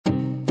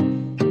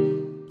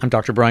I'm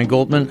Dr. Brian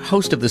Goldman,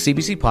 host of the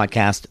CBC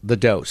podcast, The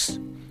Dose.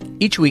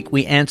 Each week,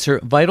 we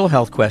answer vital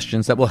health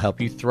questions that will help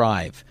you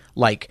thrive,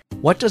 like,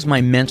 what does my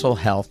mental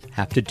health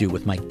have to do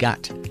with my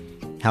gut?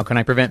 How can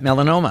I prevent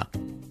melanoma?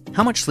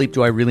 How much sleep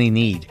do I really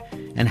need?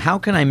 And how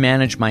can I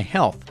manage my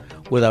health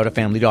without a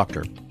family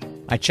doctor?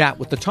 I chat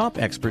with the top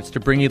experts to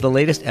bring you the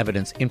latest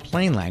evidence in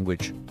plain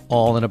language,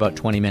 all in about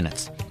 20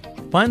 minutes.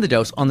 Find The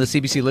Dose on the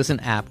CBC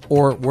Listen app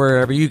or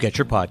wherever you get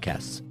your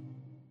podcasts.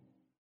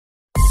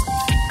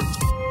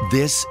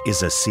 This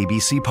is a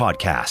CBC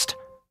podcast.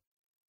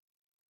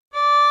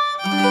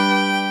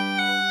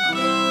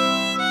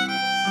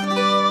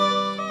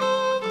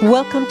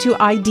 Welcome to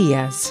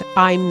Ideas.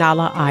 I'm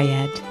Nahlah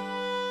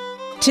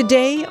Ayed.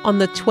 Today, on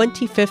the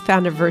 25th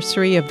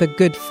anniversary of the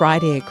Good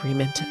Friday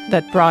Agreement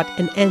that brought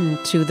an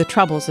end to the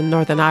Troubles in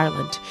Northern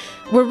Ireland,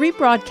 we're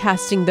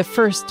rebroadcasting the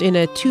first in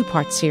a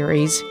two-part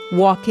series,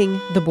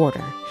 Walking the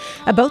Border,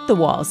 about the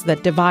walls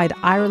that divide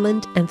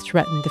Ireland and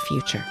threaten the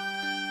future.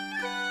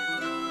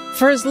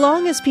 For as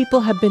long as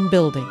people have been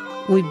building,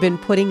 we've been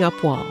putting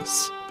up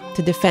walls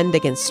to defend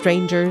against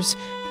strangers,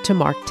 to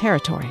mark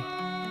territory.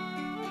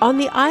 On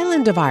the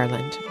island of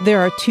Ireland,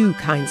 there are two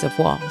kinds of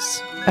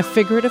walls. A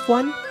figurative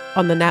one,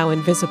 on the now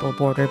invisible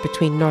border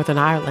between Northern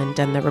Ireland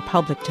and the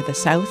Republic to the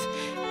south,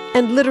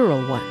 and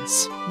literal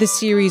ones, the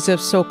series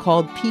of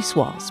so-called peace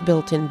walls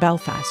built in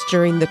Belfast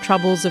during the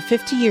Troubles of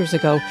 50 years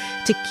ago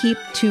to keep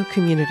two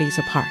communities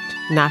apart,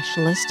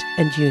 Nationalist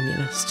and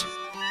Unionist.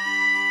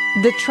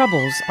 The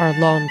Troubles are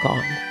long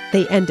gone.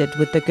 They ended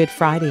with the Good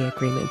Friday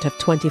Agreement of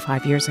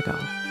 25 years ago.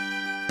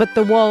 But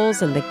the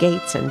walls and the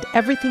gates and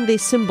everything they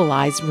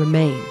symbolize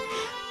remain,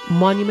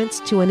 monuments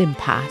to an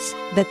impasse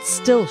that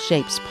still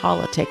shapes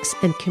politics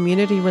and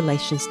community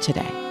relations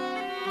today.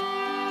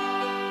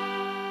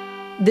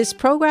 This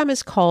program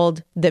is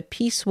called The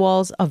Peace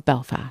Walls of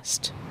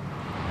Belfast.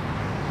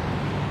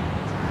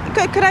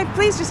 Could I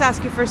please just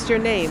ask you first your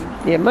name?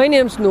 Yeah, my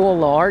name's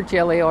Nahlah Ayed,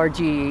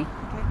 L-A-R-G-E.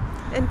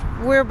 And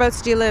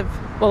whereabouts do you live?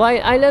 Well,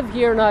 I live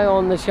here now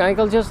on the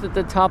Shankill, just at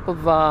the top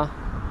of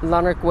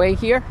Lanark Way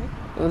here.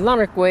 Okay.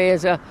 Lanark Way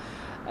is a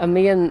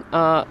main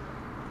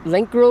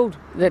link road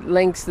that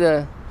links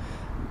the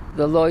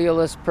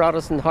Loyalist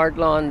Protestant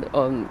heartland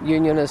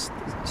Unionist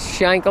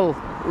Shankill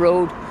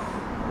Road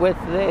with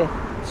the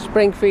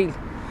Springfield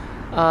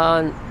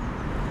and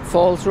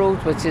Falls Road,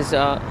 which is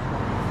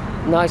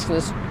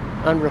Nationalist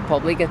and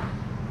Republican.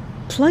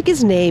 Plug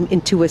his name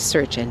into a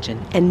search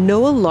engine and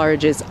Noah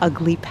Large's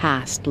ugly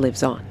past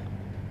lives on.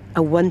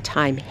 A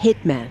one-time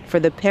hitman for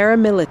the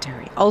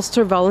paramilitary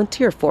Ulster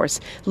Volunteer Force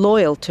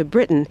loyal to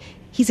Britain,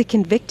 he's a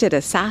convicted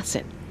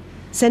assassin,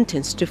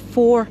 sentenced to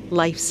 4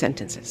 life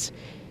sentences.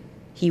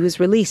 He was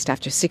released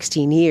after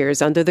 16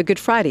 years under the Good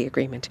Friday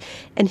Agreement,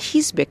 and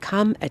he's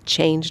become a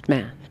changed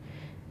man.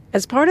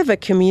 As part of a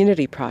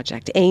community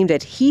project aimed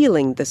at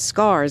healing the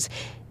scars,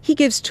 he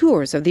gives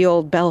tours of the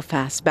old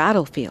Belfast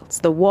battlefields,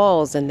 the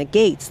walls and the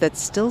gates that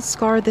still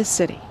scar this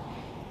city.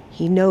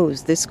 He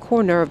knows this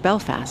corner of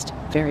Belfast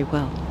very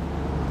well.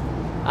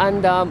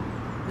 And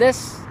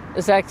this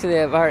is actually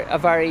a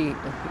very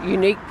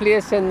unique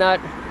place in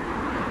that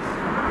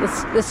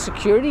this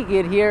security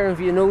gate here, if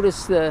you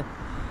notice the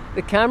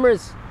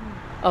cameras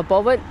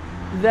above it,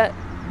 that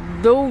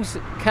those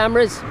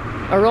cameras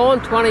are on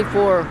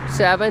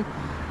 24/7,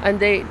 and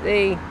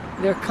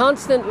they're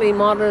constantly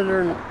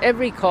monitoring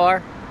every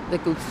car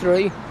that goes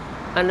through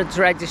and its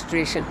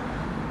registration,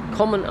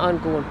 coming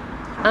and going.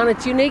 And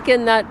it's unique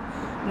in that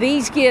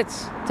these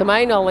gates, to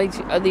my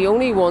knowledge, are the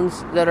only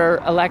ones that are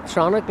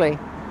electronically,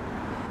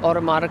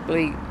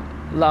 automatically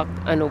locked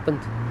and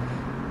opened.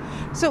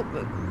 So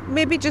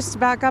maybe just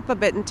back up a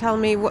bit and tell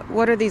me,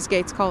 what are these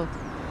gates called?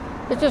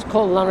 They're just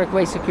called Lanark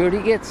Way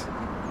security gates,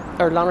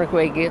 or Lanark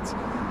Way gates.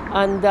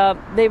 And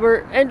they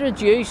were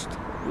introduced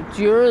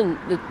during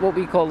what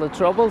we call the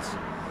Troubles.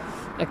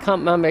 I can't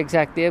remember the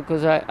exact date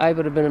because I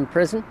would have been in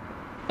prison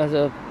as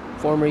a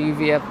former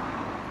UVF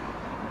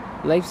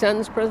life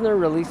sentence prisoner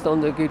released on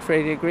the Good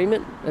Friday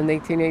Agreement in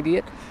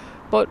 1988.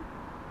 But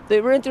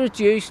they were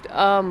introduced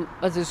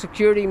as a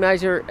security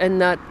measure in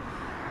that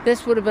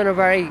this would have been a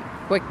very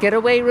quick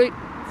getaway route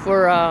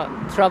for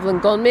travelling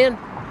gunmen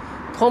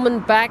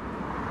coming back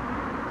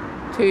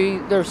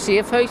to their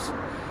safe house,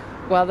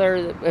 whether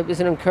it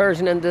was an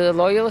incursion into the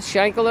Loyalist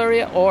Shankill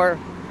area or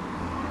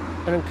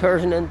an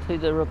incursion into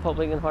the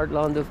Republican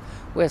heartland of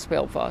West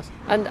Belfast.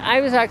 And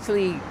I'm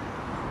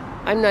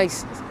now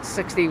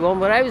 61,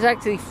 but I was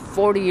actually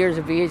 40 years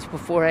of age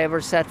before I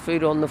ever set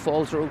foot on the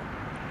Falls Road.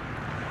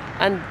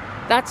 And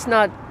that's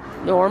not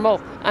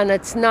normal, and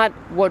it's not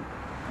what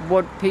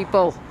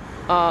people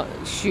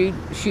should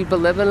be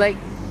living like.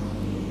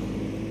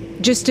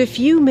 Just a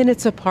few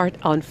minutes apart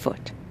on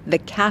foot, the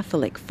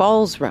Catholic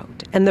Falls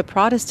Road and the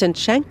Protestant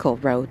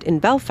Shankill Road in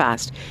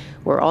Belfast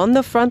were on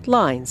the front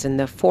lines in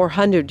the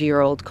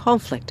 400-year-old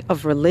conflict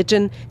of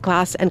religion,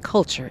 class and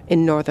culture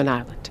in Northern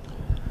Ireland.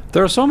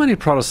 There are so many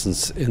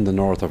Protestants in the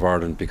north of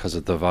Ireland because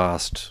of the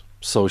vast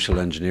social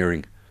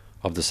engineering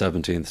of the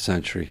 17th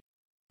century.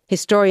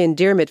 Historian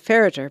Diarmaid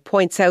Ferriter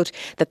points out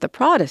that the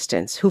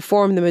Protestants, who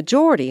form the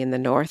majority in the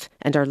north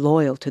and are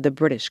loyal to the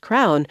British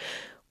Crown,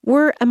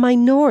 were a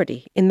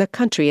minority in the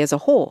country as a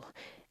whole,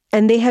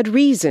 and they had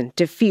reason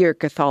to fear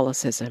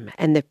Catholicism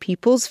and the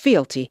people's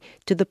fealty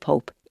to the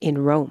Pope in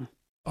Rome.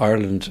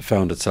 Ireland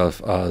found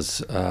itself as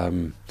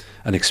an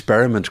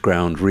experiment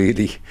ground,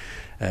 really,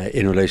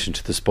 in relation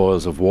to the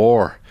spoils of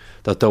war,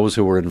 that those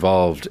who were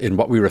involved in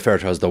what we refer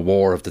to as the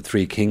War of the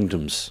Three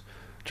Kingdoms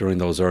during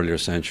those earlier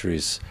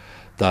centuries,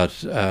 that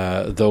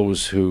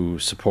those who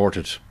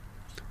supported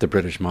the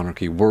British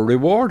monarchy were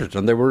rewarded,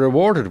 and they were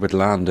rewarded with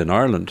land in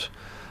Ireland.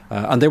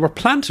 And they were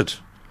planted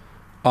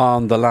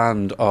on the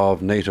land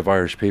of native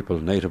Irish people,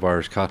 native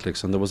Irish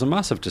Catholics, and there was a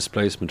massive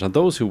displacement. And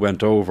those who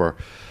went over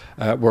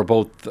were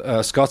both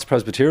Scots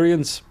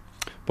Presbyterians,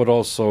 but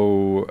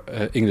also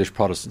English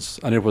Protestants.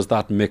 And it was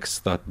that mix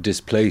that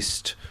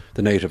displaced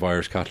the native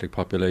Irish Catholic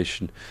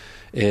population.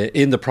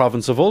 In the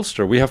province of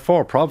Ulster, we have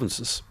 4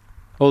 provinces.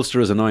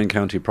 Ulster is a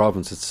 9-county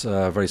province. It's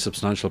a very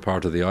substantial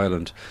part of the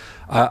island.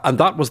 And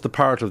that was the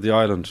part of the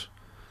island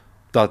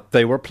that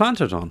they were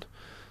planted on.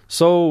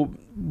 So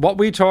what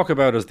we talk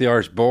about as the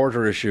Irish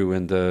border issue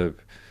in the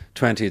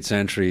 20th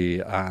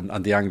century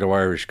and the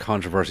Anglo-Irish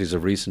controversies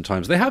of recent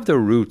times, they have their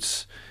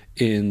roots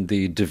in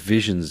the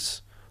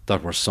divisions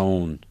that were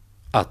sown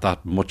at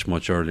that much,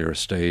 much earlier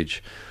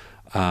stage.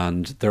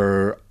 And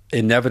they're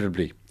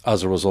inevitably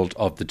as a result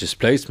of the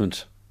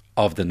displacement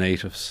of the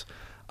natives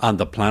and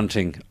the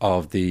planting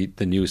of the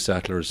new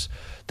settlers.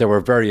 There were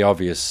very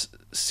obvious,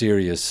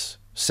 serious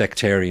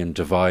sectarian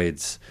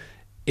divides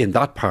in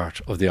that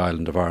part of the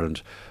island of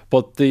Ireland.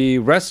 But the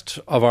rest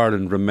of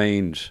Ireland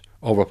remained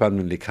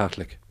overwhelmingly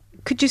Catholic.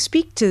 Could you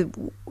speak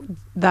to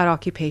that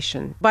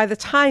occupation? By the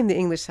time the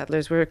English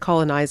settlers were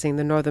colonising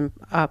the northern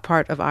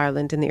part of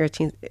Ireland in the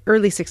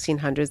early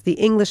 1600s, the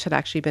English had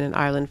actually been in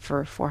Ireland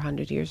for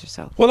 400 years or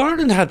so. Well,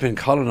 Ireland had been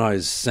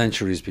colonised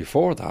centuries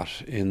before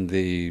that, in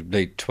the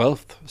late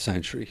 12th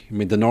century. I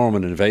mean, the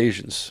Norman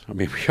invasions,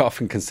 we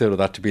often consider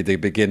that to be the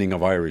beginning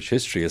of Irish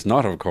history. It's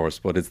not, of course,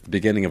 but it's the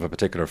beginning of a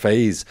particular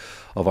phase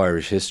of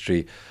Irish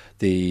history,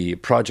 the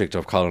project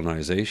of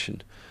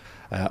colonisation.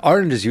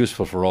 Ireland is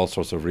useful for all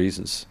sorts of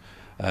reasons.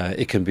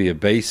 It can be a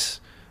base,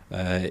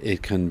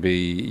 it can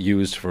be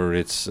used for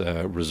its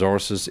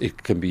resources,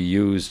 it can be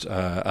used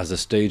as a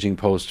staging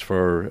post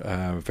for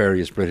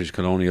various British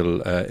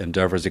colonial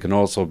endeavours. It can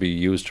also be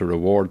used to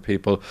reward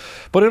people.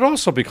 But it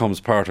also becomes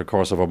part, of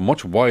course, of a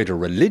much wider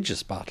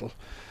religious battle,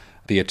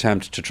 the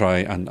attempt to try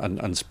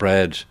and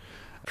spread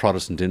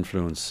Protestant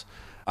influence.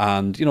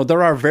 And,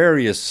 there are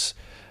various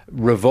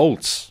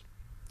revolts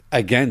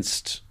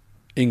against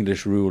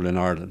English rule in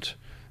Ireland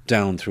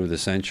down through the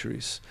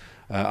centuries.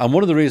 And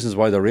one of the reasons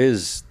why there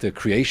is the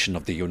creation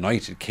of the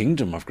United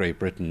Kingdom of Great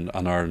Britain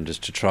and Ireland is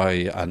to try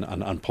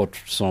and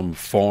put some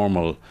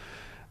formal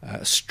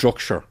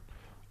structure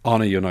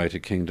on a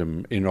United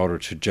Kingdom in order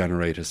to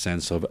generate a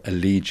sense of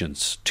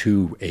allegiance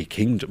to a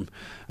kingdom.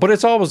 But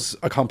it's always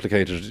a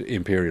complicated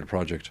imperial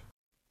project.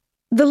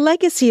 The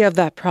legacy of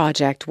that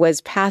project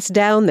was passed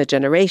down the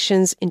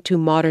generations into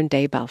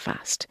modern-day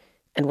Belfast.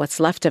 And what's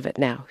left of it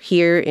now,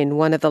 here in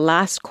one of the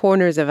last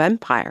corners of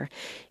empire,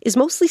 is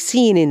mostly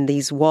seen in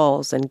these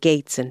walls and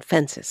gates and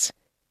fences.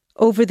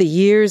 Over the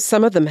years,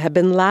 some of them have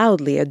been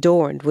loudly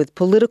adorned with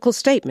political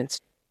statements.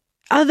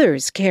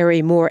 Others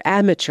carry more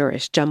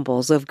amateurish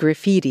jumbles of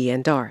graffiti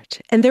and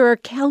art. And there are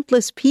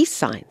countless peace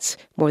signs,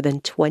 more than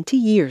 20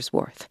 years'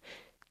 worth.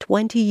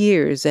 20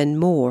 years and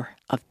more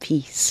of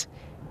peace.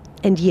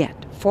 And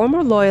yet,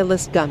 former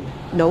Loyalist gunman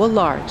Noah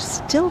Large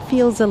still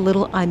feels a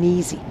little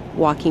uneasy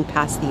walking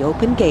past the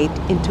open gate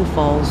into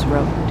Falls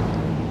Road.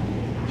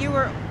 You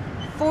were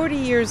 40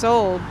 years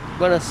old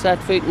When I set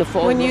foot in the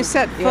Falls when Road. you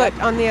set foot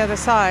on the other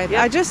side.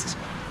 Yeah.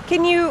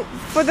 Can you,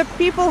 for the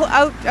people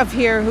out of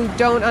here who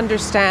don't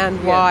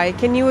understand why,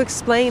 can you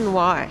explain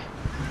why?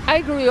 I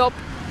grew up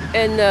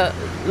in the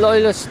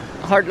Loyalist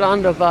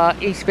heartland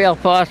of East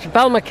Belfast,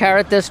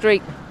 Balmacarrot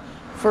district.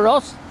 For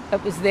us,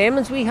 it was them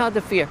as we had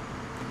to fear.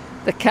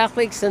 The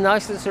Catholics, the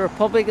Nationalists, the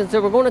Republicans, they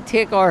were going to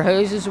take our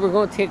houses, they were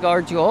going to take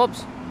our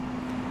jobs.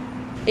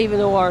 Even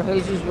though our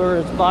houses were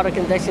as bad a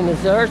condition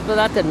as theirs, but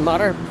that didn't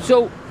matter.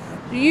 So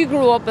you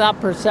grew up with that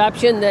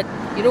perception that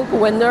you don't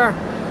go in there,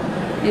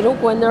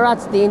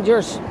 that's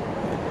dangerous.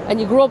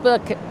 And you grew up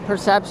with that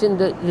perception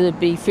to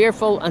be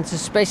fearful and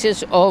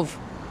suspicious of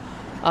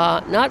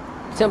not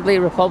simply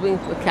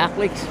Republicans, but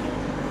Catholics.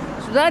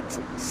 So that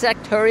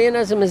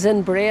sectarianism is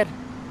inbred.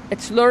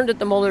 It's learned at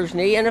the mother's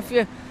knee.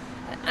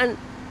 And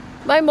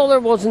my mother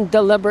wasn't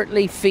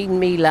deliberately feeding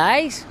me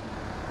lies.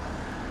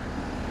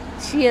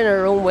 She, in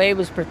her own way,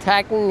 was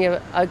protecting you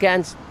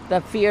against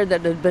the fear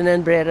that had been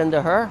inbred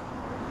into her.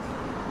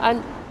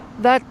 And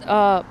that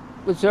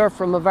was there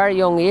from a very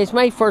young age.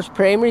 My first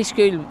primary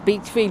school,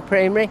 Beachfield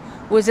Primary,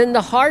 was in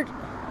the heart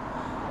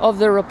of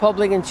the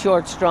Republican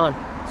Short Strand.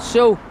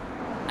 So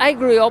I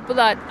grew up with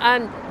that,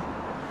 and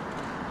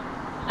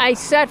I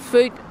set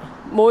foot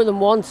more than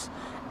once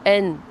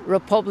in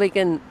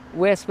Republican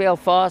West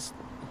Belfast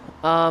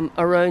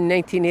around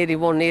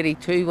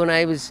 1981-82 when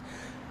I was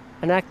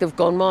an active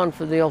gunman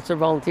for the Ulster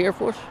Volunteer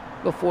Force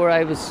before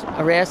I was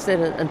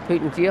arrested and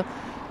put in jail.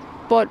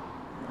 But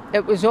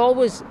it was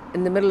always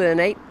in the middle of the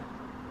night,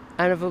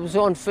 and if it was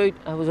on foot,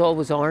 I was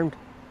always armed.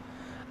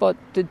 But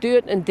to do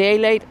it in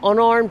daylight,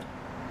 unarmed,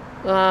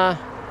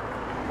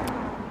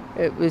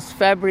 it was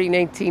February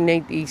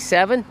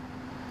 1997,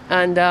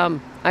 and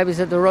I was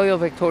at the Royal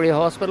Victoria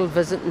Hospital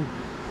visiting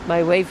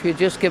my wife who had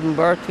just given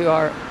birth to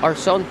our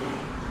son.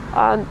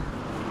 And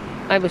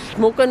I was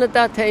smoking at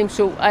that time,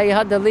 so I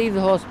had to leave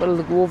the hospital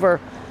to go over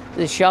to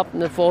the shop in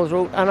the Falls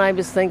Road, and I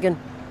was thinking,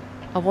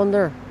 I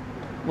wonder,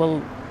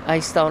 will I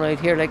stand out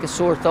here like a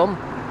sore thumb?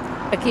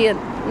 Again,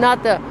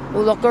 not that,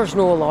 well, look, there's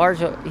Noel Lars,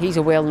 he's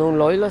a well-known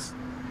loyalist.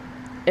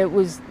 It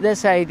was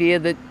this idea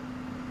that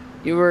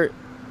you were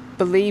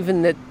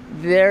believing that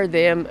they're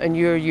them and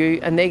you're you,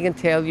 and they can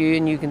tell you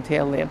and you can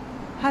tell them.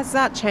 Has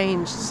that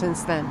changed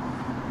since then?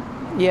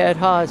 Yeah, it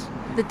has.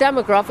 The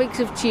demographics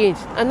have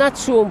changed, and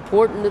that's so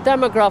important. The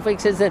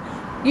demographics is that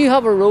you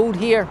have a road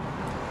here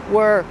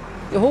where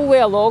the whole way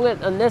along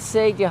it, on this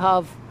side you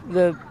have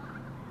the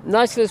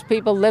nationalist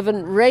people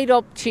living right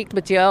up cheek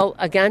Majel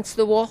against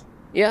the wall,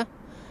 yeah?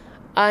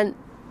 And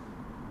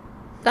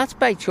that's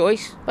by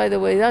choice, by the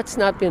way. That's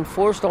not being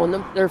forced on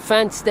them. They're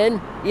fenced in,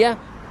 yeah?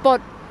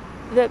 But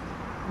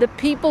the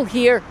people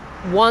here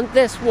want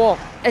this wall.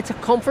 It's a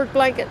comfort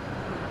blanket.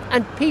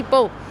 And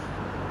people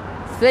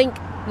think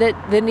that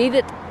they need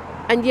it.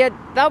 And yet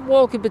that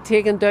wall could be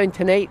taken down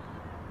tonight.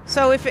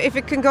 So if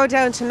it can go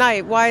down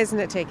tonight, why isn't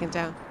it taken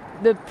down?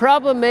 The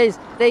problem is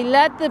they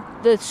let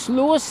the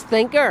slowest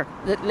thinker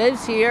that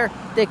lives here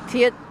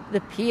dictate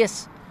the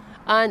pace.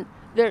 And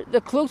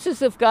the closest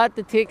they've got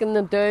to taking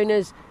them down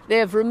is they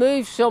have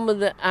removed some of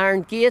the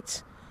iron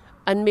gates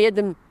and made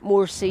them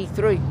more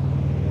see-through.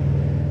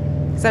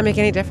 Does that make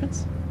any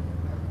difference?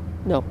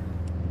 No.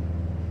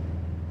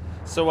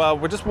 So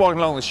we're just walking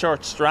along the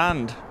Short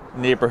Strand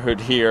neighbourhood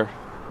here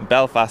in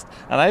Belfast,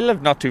 and I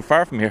live not too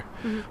far from here.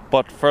 Mm-hmm.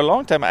 But for a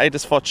long time I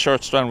just thought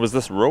Short Strand was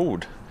this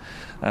road,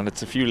 and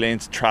it's a few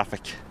lanes of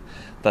traffic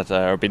that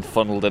are being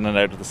funneled in and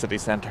out of the city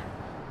centre.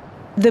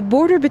 The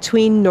border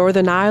between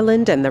Northern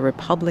Ireland and the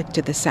Republic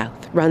to the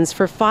south runs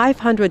for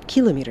 500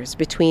 kilometres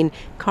between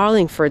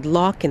Carlingford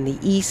Lough in the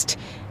east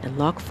and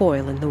Lough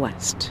Foyle in the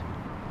west.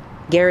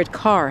 Garrett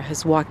Carr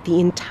has walked the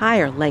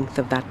entire length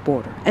of that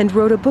border and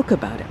wrote a book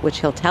about it, which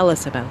he'll tell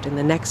us about in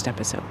the next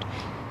episode.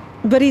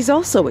 But he's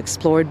also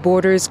explored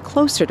borders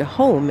closer to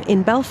home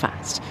in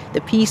Belfast,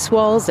 the peace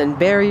walls and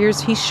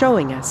barriers he's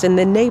showing us in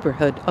the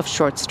neighbourhood of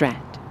Short Strand.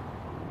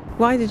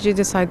 Why did you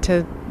decide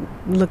to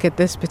look at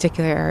this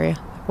particular area?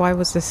 Why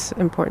was this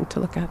important to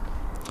look at?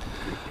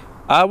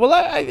 Well,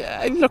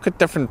 I look at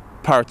different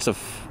parts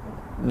of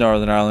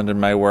Northern Ireland in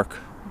my work.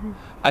 Mm-hmm.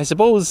 I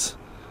suppose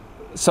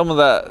some of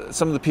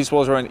the peace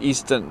walls around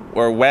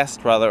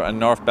west and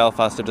North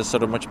Belfast are just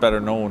sort of much better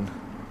known.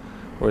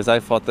 Whereas I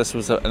thought this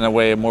was, in a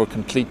way, a more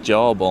complete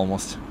job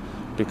almost,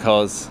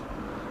 because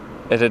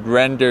it had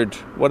rendered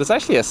what is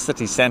actually a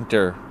city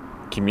centre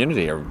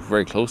community, or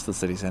very close to the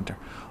city centre,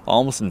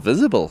 almost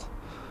invisible,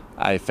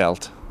 I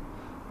felt,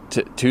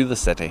 to the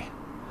city.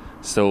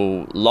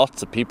 So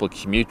lots of people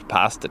commute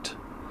past it,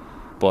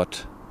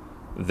 but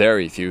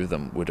very few of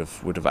them would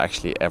have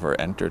actually ever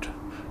entered,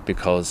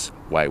 because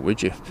why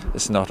would you?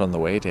 It's not on the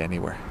way to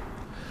anywhere.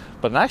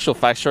 But in actual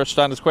fact, Short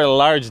Strand is quite a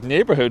large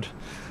neighbourhood,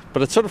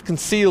 but it's sort of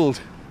concealed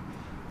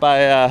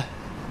by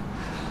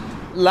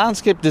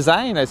landscape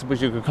design, I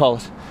suppose you could call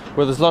it,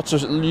 where there's lots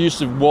of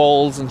use of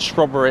walls and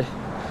shrubbery,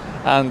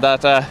 and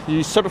that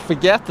you sort of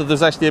forget that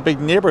there's actually a big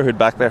neighbourhood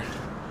back there.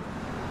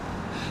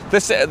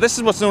 This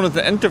is what's known as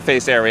the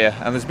interface area,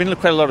 and there's been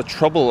quite a lot of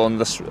trouble on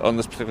this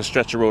particular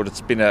stretch of road.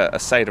 It's been a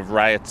site of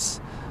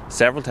riots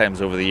several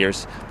times over the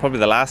years. Probably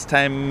the last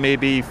time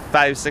maybe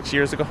 5-6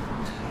 years ago.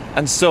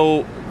 And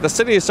so the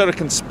city has sort of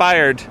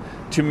conspired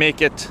to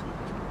make it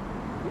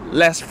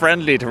less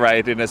friendly to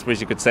rioting, I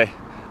suppose you could say.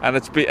 And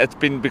it's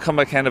become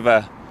a kind of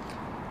a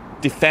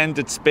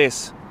defended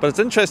space. But it's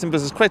interesting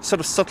because it's quite sort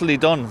of subtly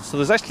done. So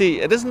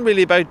it isn't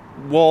really about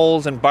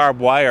walls and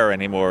barbed wire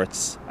anymore.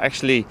 It's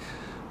actually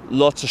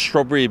lots of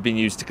shrubbery being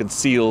used to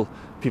conceal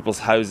people's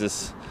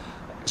houses.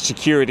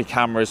 Security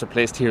cameras are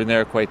placed here and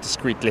there quite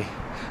discreetly.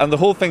 And the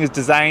whole thing is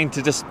designed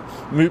to just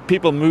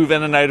people move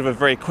in and out of it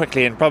very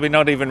quickly and probably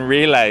not even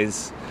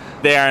realise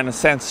they are, in a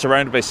sense,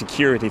 surrounded by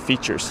security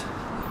features.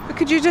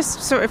 Could you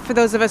just, sort of, for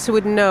those of us who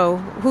wouldn't know,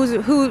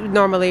 who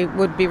normally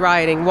would be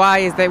rioting?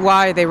 Why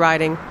are they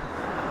rioting?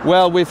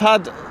 Well, we've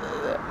had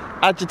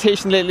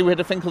agitation lately. We had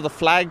a thing called the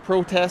flag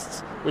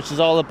protests, which is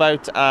all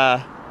about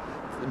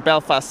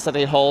Belfast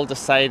City Hall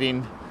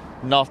deciding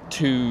not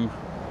to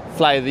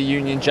fly the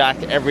Union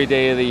Jack every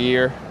day of the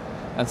year.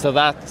 And so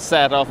that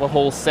set off a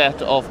whole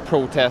set of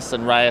protests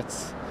and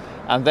riots.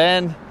 And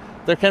then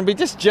there can be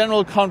just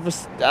general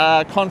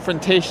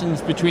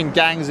confrontations between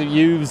gangs of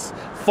youths,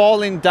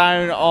 falling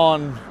down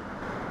on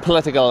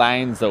political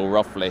lines, though,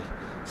 roughly.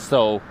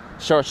 So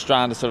Short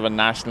Strand is sort of a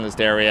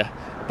nationalist area,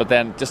 but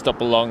then just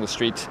up along the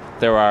street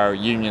there are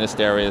Unionist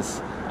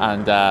areas,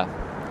 And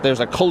there's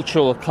a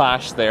cultural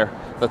clash there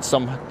that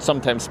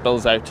sometimes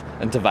spills out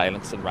into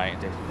violence and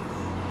rioting.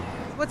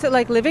 What's it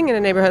like living in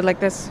a neighbourhood like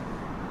this?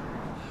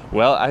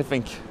 Well, I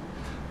think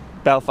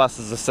Belfast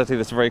is a city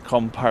that's very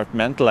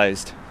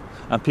compartmentalised,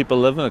 and people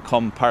live in a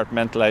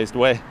compartmentalised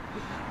way,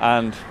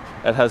 and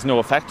it has no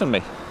effect on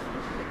me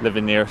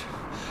living near it.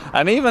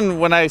 And even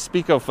when I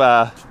speak of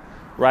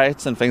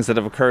riots and things that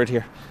have occurred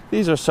here,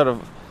 these are sort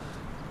of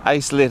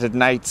isolated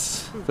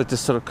nights that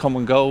just sort of come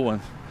and go,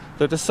 and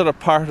they're just sort of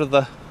part of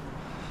the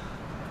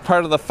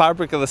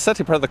fabric of the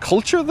city, part of the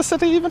culture of the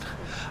city even.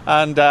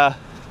 And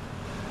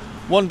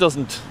one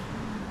doesn't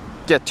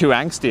get too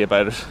angsty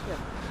about it. Yeah.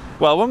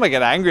 Well, one might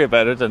get angry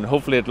about it, and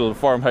hopefully it'll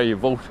inform how you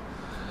vote.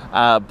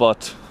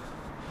 But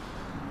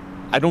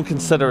I don't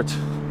consider it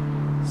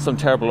some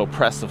terrible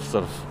oppressive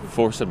sort of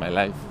force in my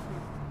life.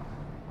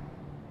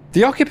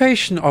 The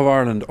occupation of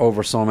Ireland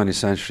over so many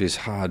centuries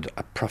had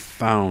a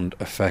profound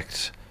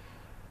effect.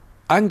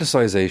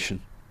 Anglicisation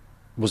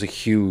was a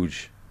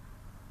huge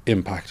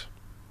impact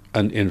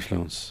and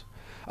influence.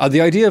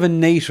 The idea of a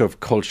native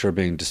culture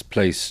being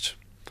displaced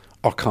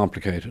or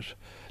complicated,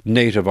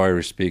 native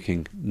Irish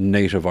speaking,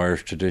 native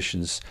Irish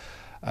traditions,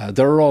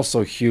 there are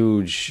also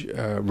huge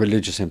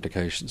religious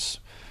implications.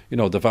 You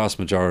know, the vast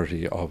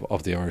majority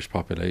of the Irish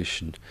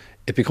population,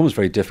 it becomes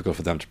very difficult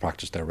for them to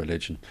practice their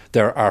religion.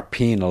 There are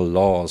penal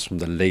laws from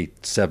the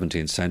late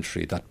 17th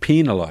century that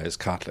penalise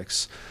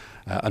Catholics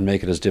and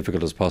make it as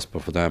difficult as possible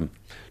for them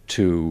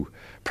to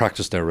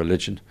practice their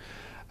religion.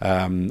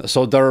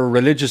 So there are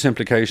religious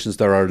implications,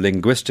 there are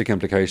linguistic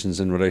implications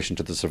in relation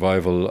to the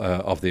survival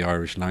of the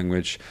Irish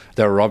language.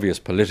 There are obvious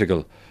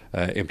political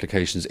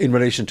implications in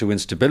relation to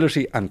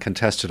instability and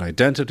contested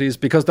identities,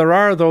 because there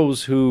are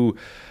those who,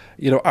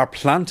 you know, are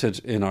planted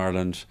in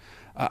Ireland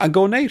and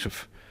go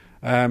native.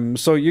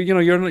 So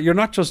you're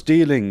not just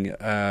dealing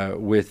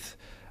with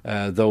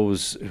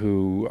those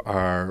who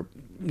are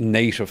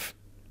native,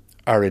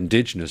 are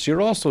indigenous.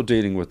 You're also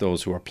dealing with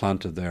those who are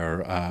planted there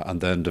and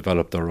then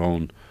develop their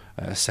own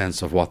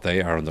sense of what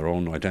they are and their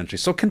own identity.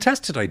 So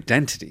contested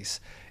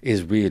identities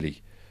is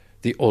really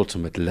the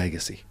ultimate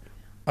legacy.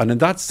 And in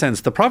that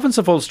sense, the province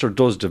of Ulster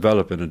does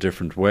develop in a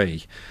different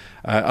way.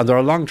 And there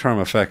are long-term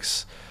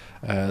effects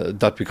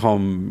that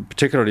become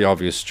particularly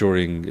obvious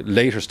during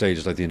later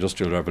stages like the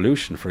Industrial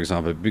Revolution, for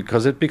example,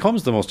 because it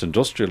becomes the most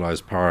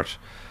industrialised part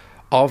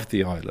of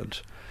the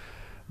island.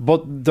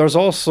 But there's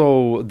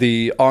also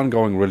the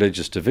ongoing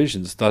religious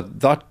divisions that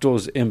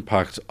does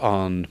impact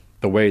on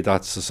the way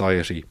that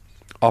society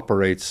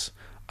operates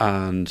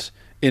and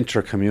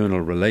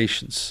intercommunal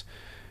relations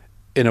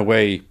in a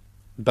way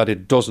that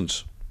it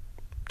doesn't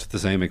to the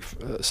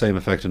same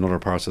effect in other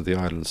parts of the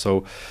island.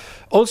 So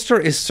Ulster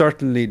is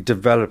certainly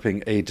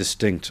developing a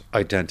distinct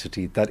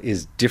identity that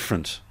is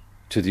different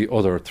to the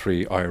other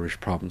three Irish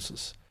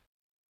provinces.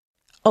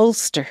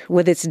 Ulster,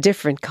 with its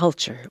different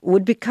culture,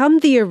 would become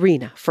the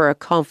arena for a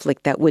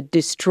conflict that would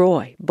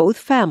destroy both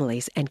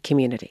families and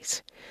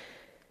communities.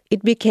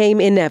 It became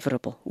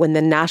inevitable when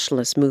the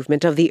nationalist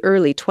movement of the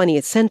early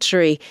 20th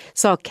century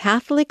saw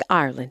Catholic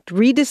Ireland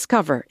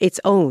rediscover its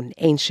own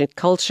ancient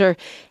culture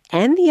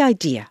and the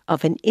idea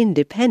of an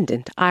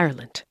independent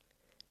Ireland.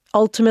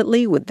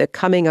 Ultimately, with the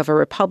coming of a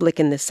republic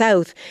in the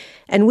south,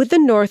 and with the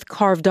north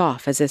carved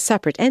off as a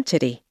separate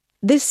entity,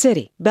 this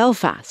city,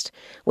 Belfast,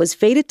 was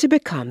fated to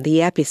become the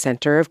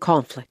epicenter of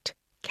conflict,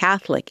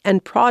 Catholic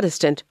and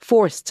Protestant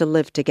forced to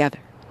live together.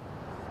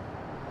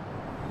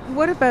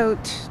 What about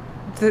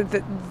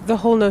the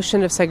whole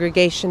notion of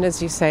segregation,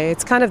 as you say?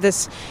 It's kind of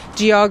this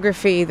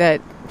geography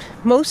that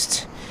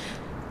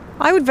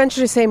I would venture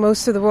to say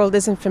most of the world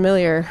isn't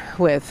familiar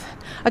with.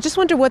 I just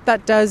wonder what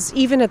that does,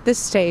 even at this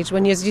stage,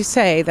 when, as you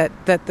say,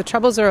 that the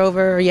troubles are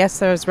over. Yes,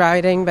 there's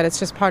rioting, but it's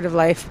just part of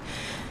life.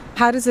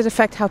 How does it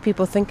affect how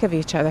people think of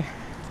each other?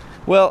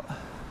 Well,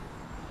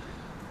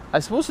 I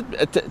suppose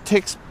it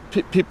takes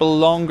people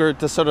longer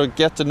to sort of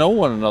get to know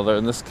one another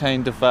in this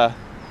kind of...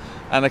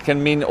 and it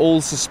can mean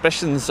old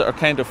suspicions are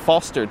kind of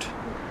fostered.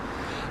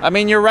 I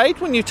mean, you're right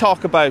when you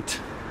talk about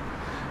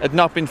it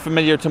not being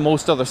familiar to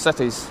most other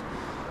cities.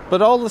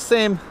 But all the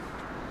same,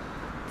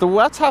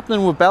 what's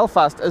happening with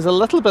Belfast is a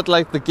little bit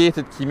like the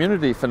gated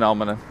community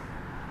phenomenon.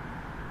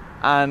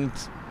 And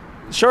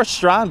Short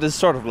Strand is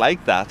sort of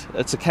like that.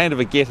 It's a kind of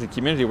a gated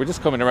community. We're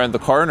just coming around the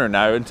corner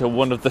now into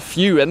one of the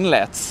few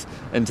inlets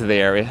into the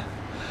area.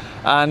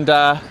 And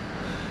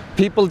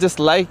people just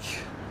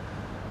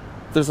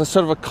there's a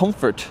sort of a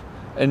comfort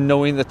in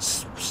knowing that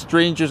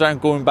strangers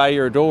aren't going by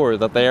your door,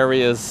 that the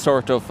area is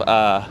sort of,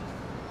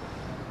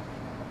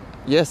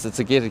 yes, it's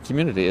a gated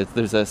community.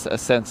 There's a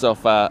sense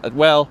of,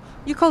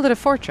 You called it a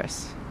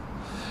fortress.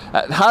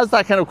 It has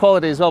that kind of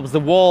quality as well, because the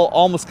wall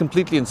almost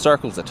completely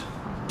encircles it.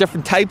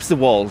 Different types of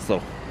walls,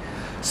 though.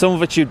 Some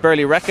of it you'd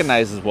barely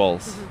recognise as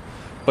walls.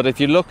 Mm-hmm. But if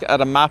you look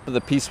at a map of the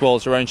peace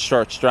walls around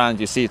Short Strand,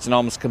 you see it's an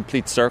almost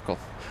complete circle,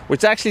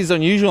 which actually is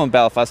unusual in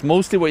Belfast.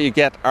 Mostly what you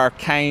get are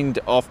kind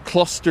of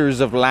clusters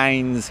of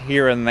lines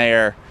here and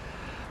there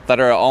that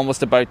are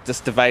almost about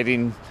just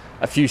dividing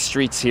a few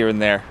streets here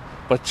and there.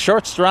 But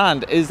Short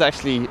Strand is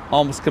actually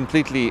almost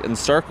completely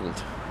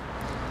encircled.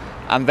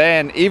 And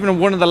then even in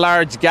one of the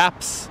large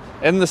gaps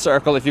in the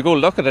circle, if you go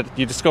look at it,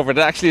 you discover it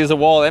actually is a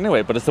wall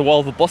anyway, but it's the wall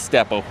of a bus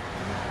depot.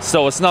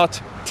 So it's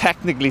not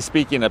technically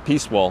speaking a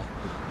peace wall,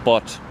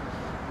 but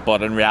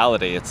in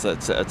reality it's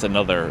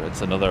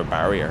another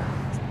barrier.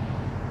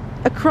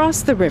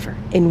 Across the river,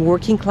 in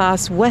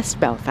working-class West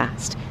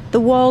Belfast, the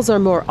walls are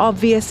more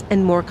obvious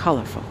and more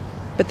colourful,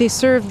 but they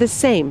serve the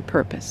same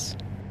purpose.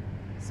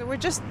 So we're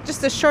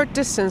just a short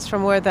distance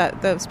from where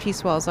those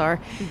peace walls are.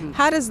 Mm-hmm.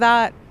 How does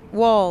that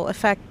wall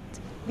affect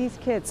these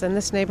kids in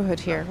this neighbourhood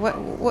here?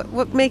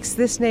 What makes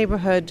this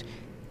neighbourhood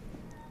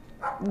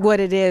what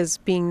it is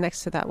being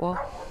next to that wall?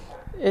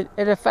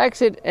 It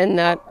affects it in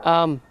that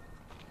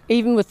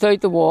even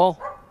without the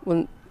wall,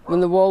 when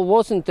the wall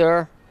wasn't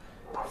there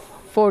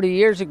 40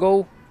 years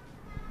ago,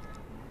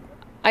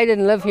 I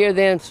didn't live here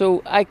then,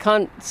 so I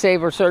can't say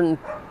for certain,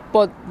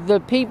 but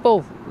the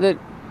people that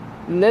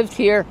lived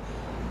here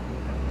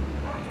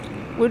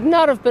would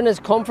not have been as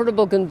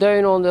comfortable going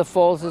down on the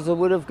falls as they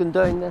would have gone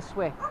down this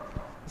way.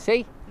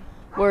 See?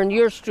 Where in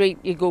your street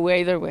you go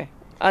either way.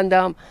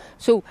 And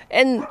so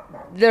in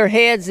their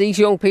heads, these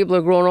young people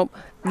are growing up,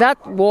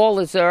 that wall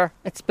is there,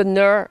 it's been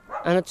there,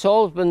 and it's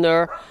always been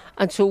there.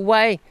 And so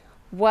why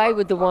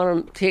would they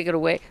want to take it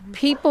away?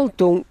 People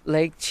don't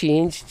like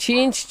change.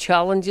 Change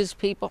challenges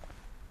people.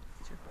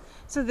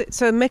 So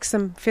it makes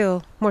them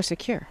feel more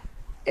secure.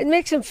 It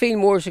makes them feel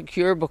more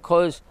secure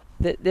because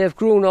they've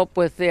grown up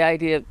with the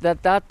idea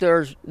that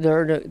there's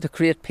there to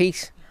create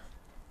peace.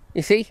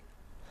 You see?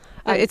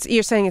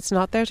 You're saying it's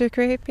not there to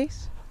create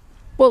peace?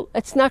 Well,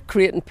 it's not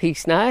creating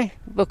peace now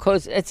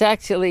because it's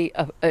actually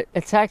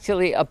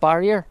a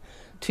barrier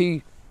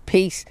to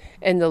peace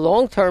in the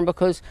long term,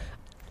 because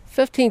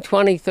 15,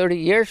 20, 30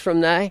 years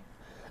from now,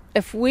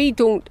 if we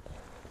don't,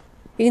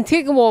 you can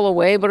take them all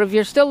away, but if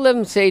you're still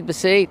living side by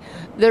side,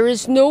 there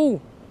is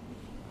no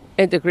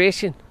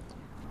integration.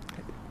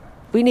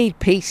 We need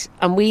peace,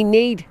 and we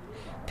need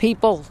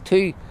people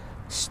to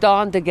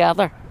stand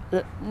together,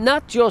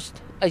 not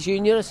just as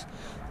Unionists,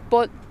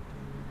 but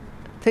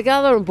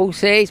together on both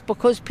sides,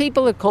 because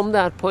people had come to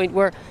that point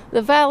where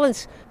the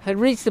violence had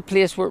reached the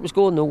place where it was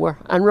going nowhere.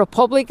 And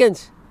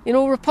Republicans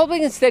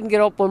didn't get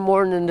up one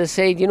morning and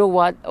decide, you know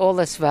what, all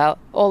this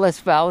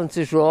violence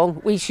is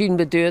wrong, we shouldn't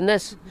be doing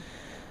this.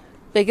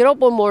 They get up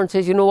one morning and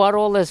say, you know what,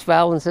 all this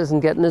violence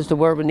isn't getting us to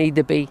where we need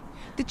to be.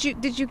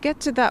 Did you get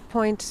to that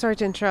point, sorry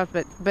to interrupt,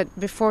 but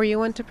before you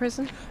went to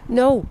prison?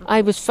 No,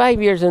 I was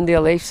 5 years into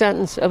a life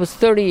sentence. I was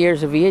 30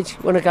 years of age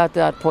when I got to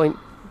that point.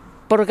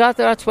 But I got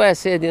there, that's why I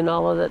said, you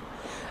know, that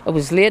I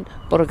was late,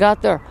 but I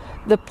got there.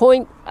 The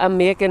point I'm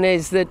making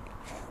is that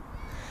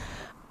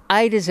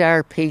I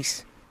desire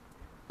peace.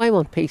 I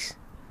want peace.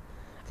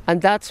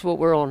 And that's what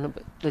we're on,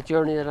 the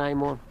journey that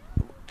I'm on.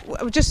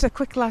 Just a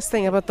quick last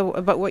thing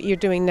about what you're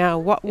doing now.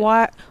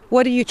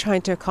 What are you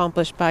trying to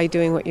accomplish by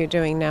doing what you're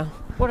doing now?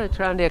 What I'm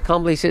trying to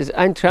accomplish is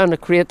I'm trying to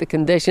create the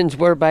conditions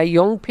whereby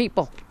young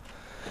people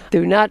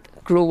do not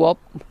grow up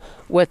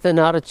with an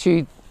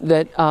attitude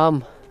that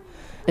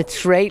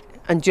it's right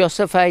and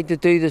justified to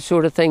do the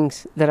sort of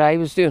things that I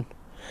was doing.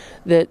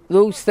 That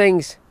those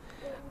things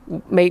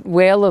might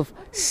well have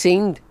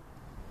seemed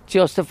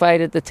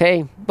justified at the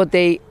time, but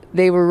they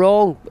were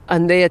wrong,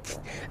 and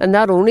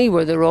not only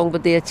were they wrong,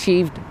 but they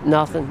achieved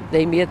nothing.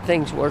 They made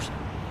things worse.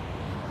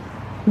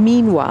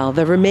 Meanwhile,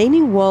 the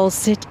remaining walls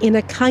sit in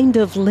a kind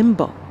of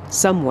limbo,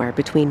 somewhere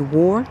between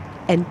war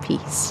and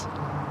peace.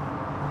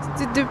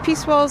 Did the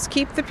peace walls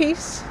keep the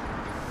peace?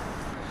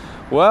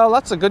 Well,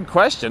 that's a good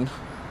question.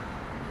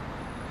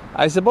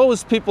 I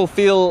suppose people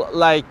feel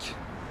like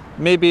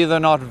maybe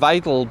they're not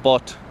vital,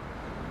 but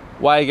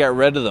why get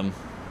rid of them?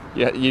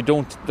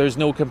 There's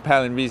no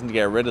compelling reason to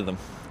get rid of them.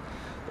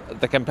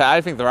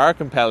 I think there are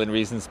compelling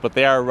reasons, but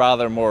they are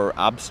rather more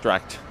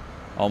abstract,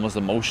 almost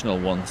emotional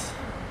ones.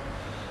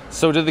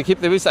 So do they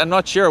keep the peace? I'm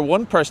not sure.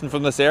 One person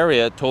from this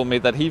area told me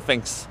that he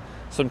thinks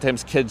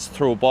sometimes kids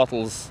throw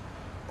bottles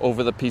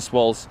over the peace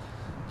walls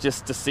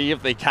just to see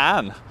if they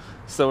can.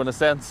 So in a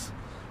sense,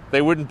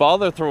 they wouldn't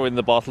bother throwing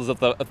the bottles if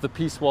the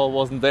peace wall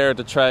wasn't there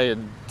to try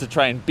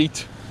and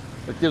beat.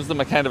 It gives them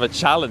a kind of a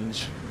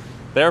challenge.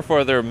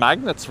 Therefore, they're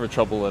magnets for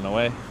trouble in a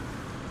way.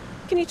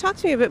 Can you talk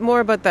to me a bit more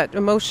about that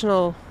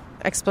emotional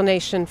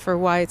explanation for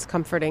why it's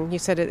comforting? You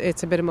said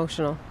it's a bit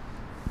emotional.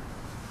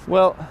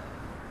 Well,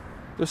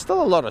 there's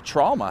still a lot of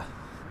trauma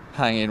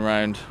hanging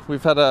around.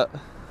 We've had a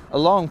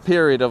long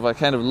period of a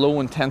kind of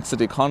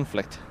low-intensity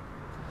conflict,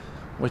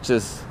 which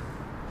has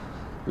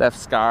left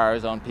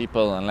scars on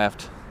people and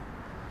left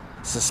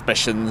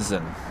suspicions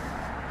and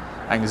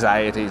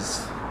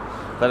anxieties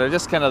that are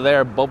just kind of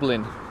there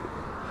bubbling.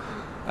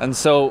 And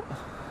so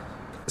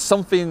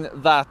something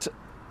that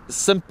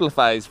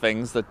simplifies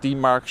things, that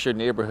demarks your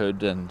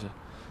neighbourhood and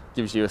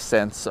gives you a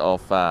sense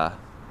of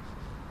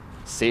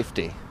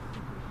safety,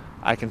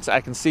 I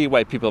can see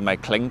why people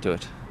might cling to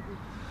it.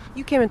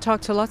 You came and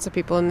talked to lots of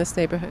people in this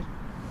neighbourhood.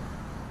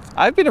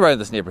 I've been around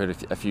this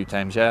neighbourhood a few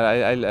times, yeah.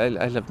 I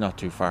live not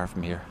too far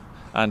from here.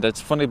 And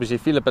it's funny because you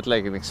feel a bit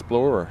like an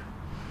explorer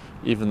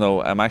even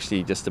though I'm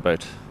actually just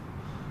about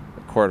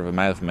a quarter of a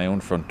mile from my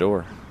own front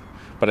door.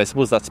 But I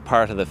suppose that's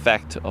part of the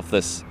effect of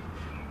this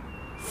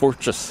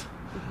fortress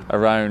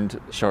around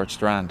Short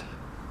Strand,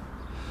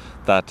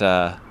 that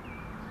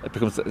it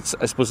becomes,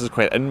 I suppose it's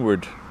quite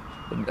inward.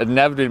 It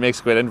inevitably makes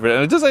it quite inward,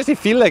 and it does actually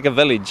feel like a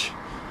village.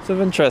 So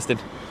interesting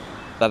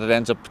that it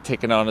ends up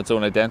taking on its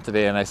own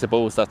identity, and I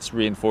suppose that's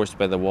reinforced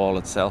by the wall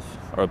itself,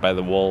 or by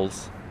the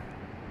walls.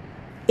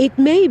 It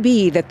may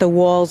be that the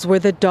walls were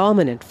the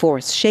dominant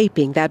force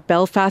shaping that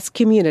Belfast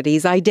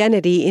community's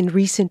identity in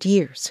recent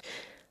years,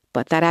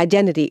 but that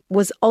identity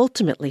was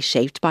ultimately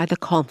shaped by the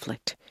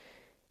conflict.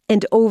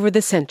 And over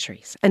the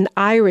centuries, an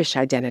Irish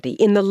identity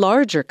in the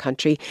larger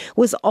country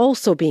was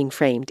also being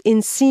framed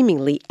in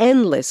seemingly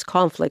endless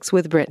conflicts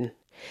with Britain.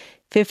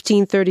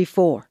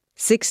 1534,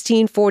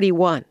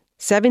 1641,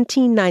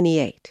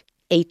 1798,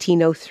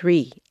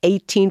 1803,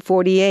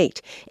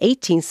 1848,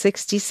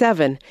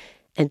 1867,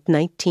 and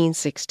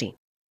 1916.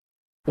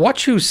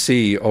 What you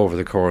see over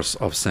the course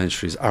of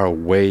centuries are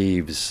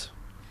waves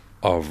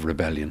of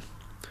rebellion,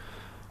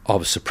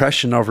 of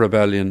suppression of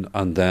rebellion,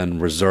 and then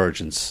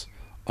resurgence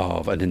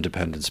of an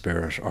independent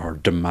spirit or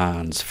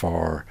demands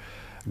for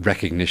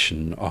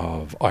recognition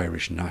of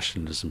Irish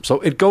nationalism.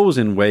 So it goes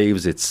in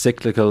waves, it's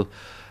cyclical.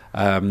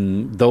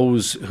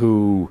 Those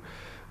who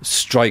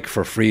strike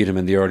for freedom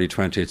in the early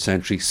 20th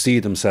century see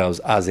themselves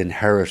as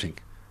inheriting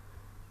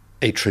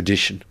a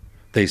tradition.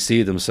 They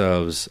see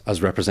themselves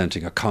as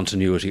representing a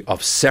continuity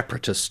of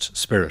separatist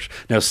spirit.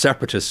 Now,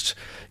 separatist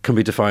can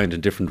be defined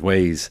in different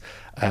ways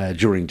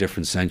during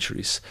different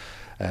centuries,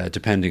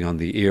 depending on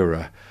the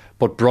era.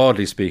 But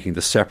broadly speaking,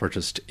 the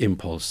separatist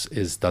impulse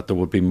is that there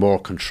would be more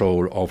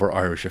control over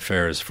Irish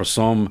affairs. For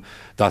some,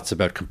 that's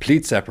about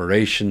complete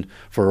separation.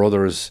 For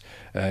others,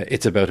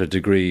 it's about a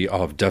degree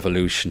of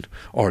devolution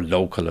or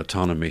local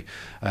autonomy.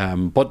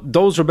 But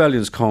those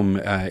rebellions come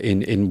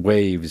in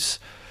waves.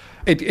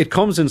 It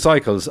comes in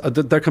cycles.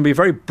 There can be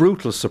very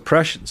brutal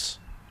suppressions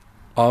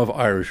of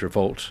Irish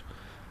revolt,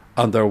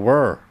 and there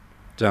were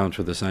down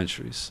through the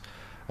centuries.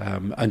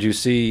 And you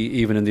see,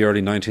 even in the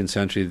early 19th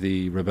century,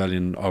 the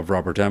rebellion of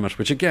Robert Emmet,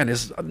 which again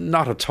is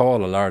not at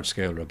all a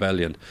large-scale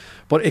rebellion,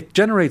 but it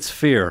generates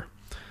fear,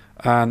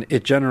 and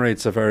it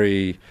generates a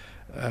very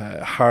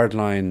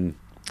hardline,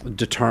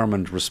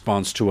 determined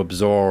response to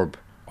absorb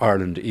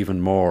Ireland even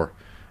more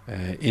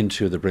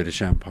into the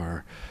British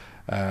Empire.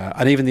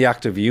 And even the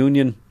Act of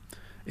Union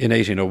in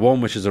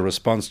 1801, which is a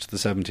response to the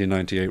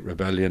 1798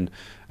 rebellion,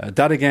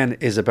 that again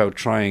is about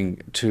trying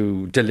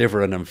to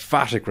deliver an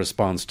emphatic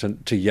response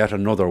to yet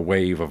another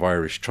wave of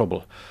Irish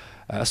trouble.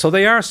 So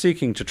they are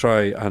seeking to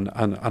try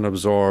and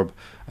absorb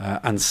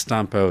and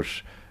stamp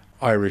out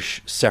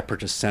Irish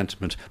separatist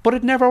sentiment, but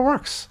it never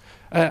works,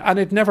 and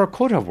it never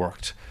could have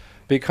worked,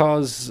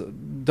 because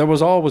there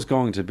was always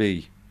going to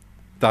be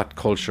that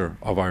culture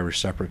of Irish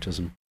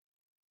separatism.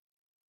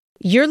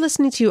 You're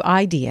listening to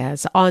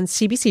Ideas on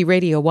CBC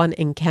Radio 1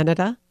 in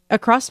Canada,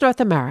 across North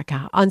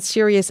America on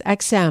Sirius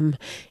XM,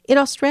 in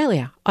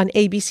Australia on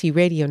ABC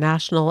Radio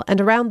National,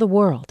 and around the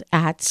world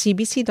at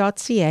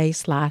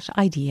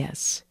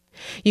cbc.ca/ideas.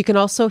 You can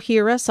also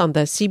hear us on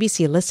the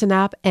CBC Listen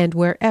app and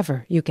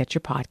wherever you get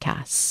your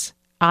podcasts.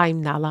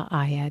 I'm Nahlah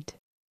Ayed.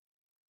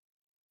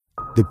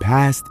 The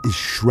past is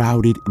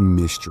shrouded in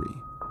mystery.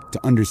 To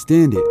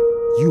understand it,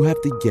 you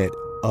have to get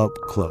up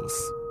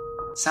close.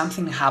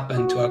 Something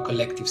happened to our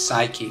collective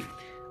psyche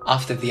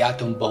after the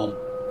atom bomb.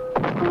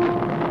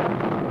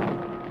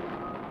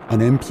 On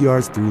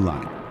NPR's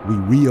Throughline, we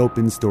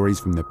reopen stories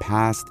from the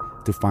past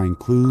to find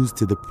clues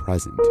to the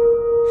present.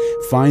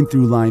 Find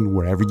Throughline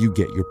wherever you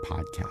get your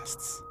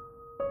podcasts.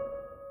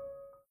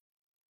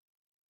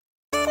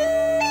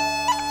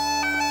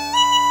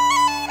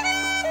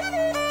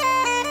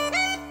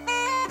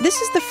 This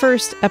is the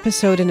first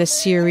episode in a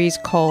series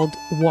called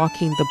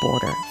Walking the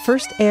Border,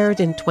 first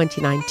aired in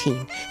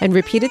 2019 and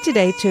repeated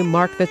today to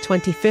mark the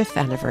 25th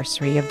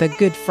anniversary of the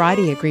Good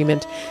Friday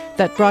Agreement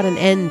that brought an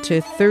end to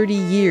 30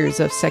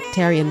 years of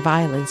sectarian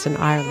violence in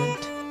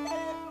Ireland.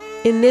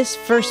 In this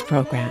first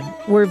program,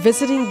 we're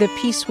visiting the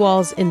peace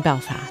walls in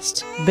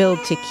Belfast,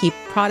 built to keep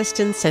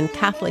Protestants and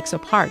Catholics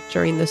apart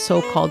during the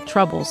so-called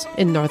Troubles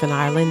in Northern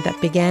Ireland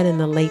that began in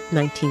the late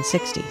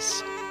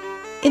 1960s.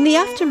 In the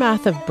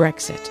aftermath of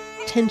Brexit,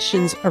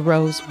 tensions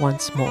arose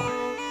once more.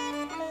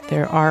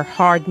 There are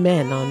hard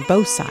men on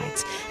both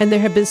sides, and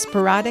there have been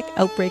sporadic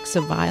outbreaks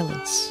of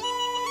violence.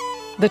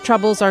 The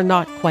Troubles are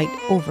not quite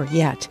over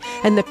yet,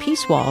 and the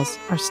peace walls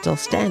are still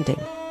standing.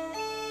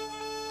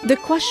 The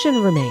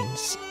question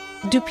remains,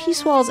 do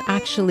peace walls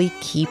actually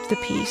keep the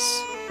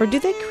peace, or do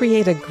they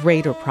create a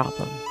greater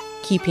problem,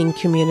 keeping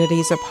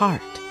communities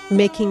apart,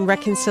 making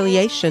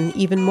reconciliation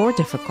even more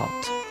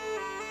difficult?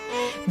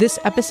 This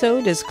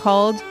episode is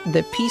called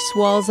The Peace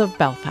Walls of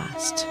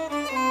Belfast.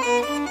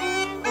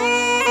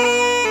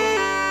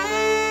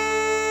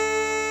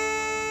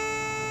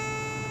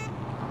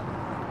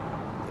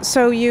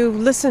 So you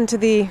listened to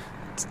the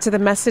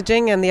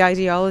messaging and the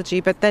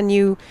ideology, but then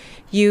you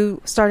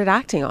started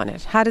acting on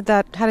it. How did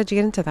you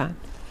get into that?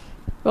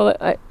 Well,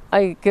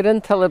 I get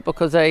into it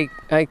because I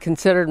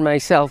considered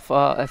myself,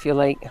 if you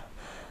like,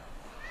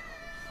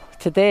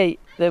 today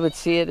they would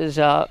see it as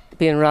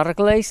being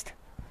radicalised.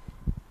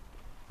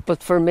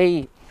 But for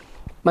me,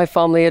 my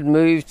family had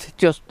moved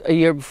just a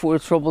year before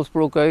the Troubles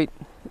broke out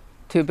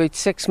to about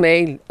 6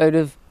 mile out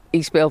of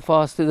East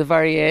Belfast to the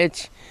very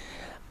edge,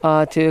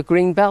 to a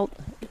green belt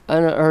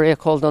in an area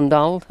called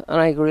Dundonald, and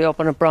I grew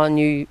up in a brand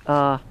new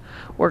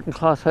working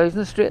class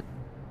housing estate.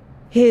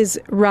 His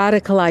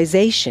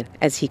radicalisation,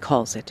 as he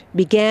calls it,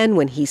 began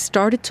when he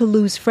started to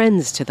lose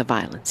friends to the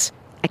violence.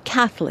 A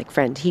Catholic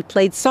friend he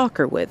played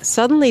soccer with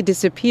suddenly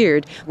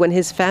disappeared when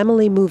his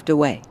family moved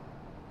away.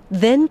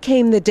 Then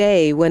came the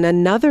day when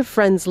another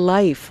friend's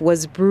life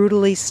was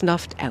brutally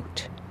snuffed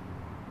out.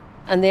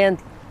 And then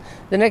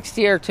the next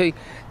year or two,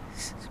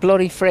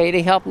 Bloody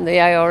Friday happened. The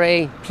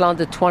IRA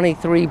planted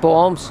 23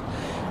 bombs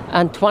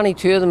and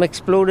 22 of them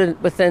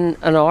exploded within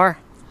an hour,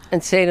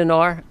 inside an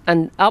hour.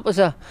 And that was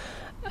a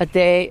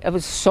day, it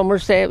was a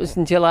summer's day, it was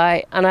in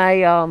July, and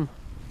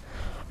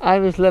I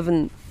was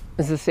living,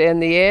 as I say, on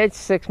the edge,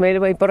 6 mile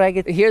away, but I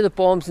could hear the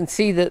bombs and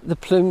see the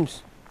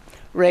plumes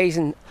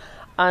rising.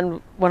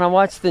 And when I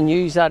watched the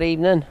news that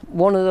evening,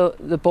 one of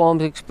the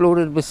bombs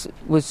exploded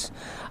was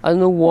a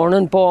no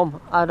warning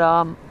bomb,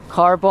 a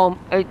car bomb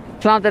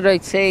planted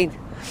outside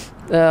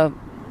the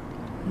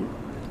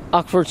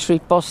Oxford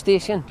Street bus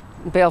station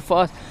in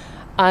Belfast,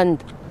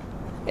 and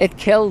it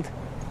killed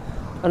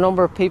a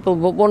number of people,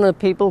 but one of the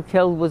people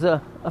killed was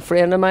a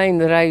friend of mine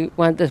that I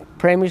went to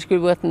primary school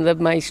with and lived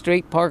my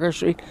street, Parker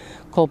Street,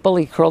 called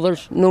Billy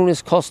Crothers, known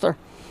as Custer.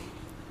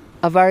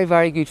 A very,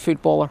 very good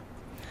footballer.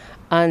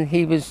 And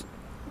he was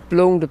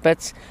blown to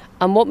bits.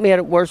 And what made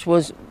it worse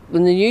was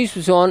when the news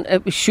was on,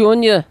 it was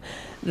showing you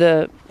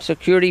the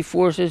security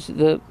forces,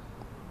 the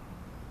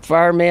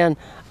firemen,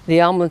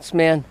 the ambulance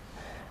men,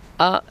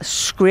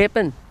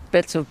 scraping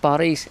bits of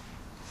bodies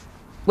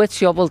with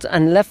shovels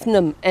and lifting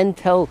them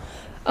into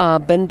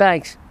bin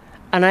bags,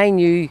 and I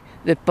knew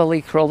that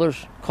Billy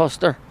Crothers,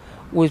 Custer,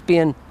 was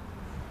being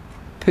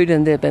put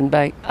in the bin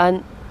bag,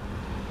 and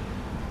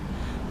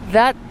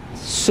that's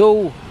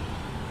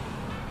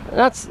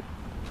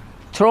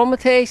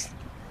traumatised.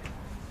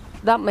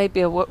 That might be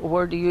a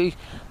word to use,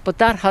 but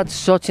that had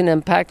such an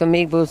impact on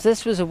me, because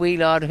this was a wee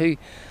lad who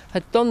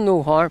had done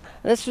no harm.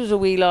 This was a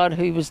wee lad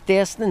who was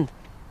destined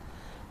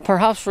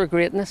perhaps for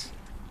greatness,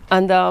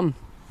 and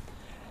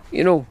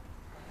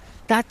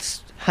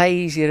that's how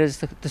easy it is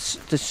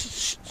to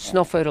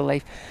snuff out a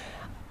life.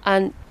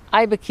 And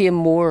I became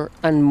more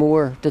and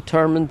more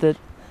determined that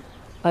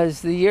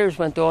as the years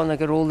went on, I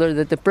got older,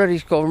 that the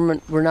British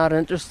government were not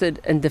interested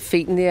in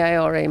defeating the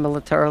IRA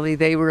militarily.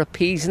 They were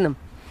appeasing them.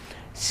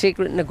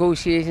 Secret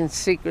negotiations,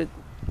 secret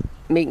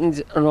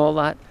meetings and all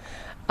that.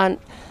 And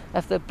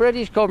if the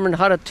British government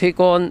had took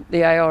on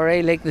the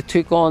IRA like they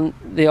took on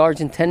the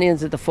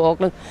Argentinians at the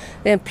Falklands,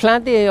 then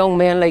plenty of young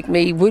men like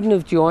me wouldn't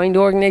have joined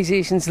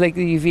organisations like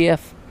the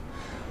UVF.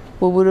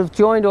 We would have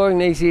joined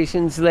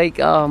organisations like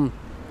the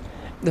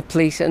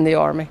police and the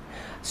army.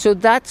 So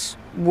that's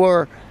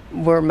where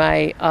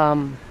my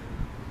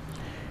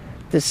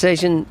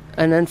decision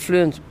and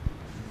influence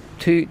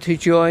to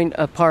join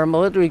a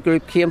paramilitary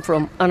group came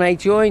from, and I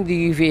joined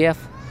the UVF.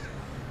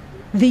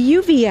 The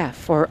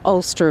UVF, or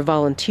Ulster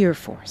Volunteer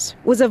Force,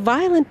 was a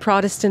violent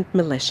Protestant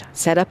militia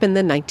set up in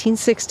the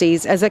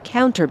 1960s as a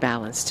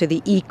counterbalance to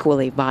the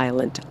equally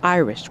violent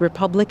Irish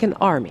Republican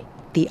Army,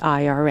 the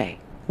IRA.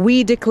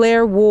 "We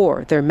declare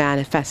war," their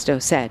manifesto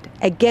said,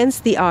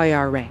 "against the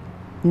IRA.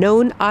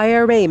 Known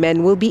IRA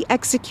men will be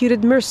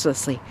executed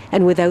mercilessly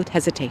and without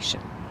hesitation."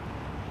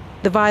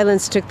 The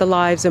violence took the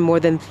lives of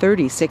more than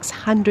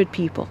 3,600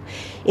 people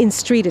in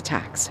street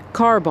attacks,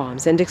 car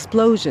bombs, and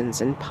explosions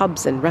in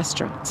pubs and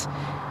restaurants.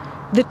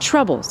 The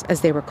Troubles,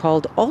 as they were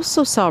called,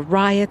 also saw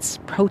riots,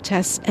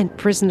 protests, and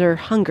prisoner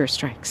hunger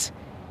strikes.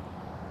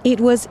 It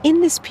was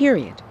in this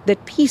period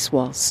that peace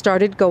walls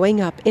started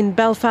going up in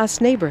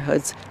Belfast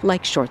neighbourhoods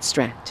like Short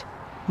Strand.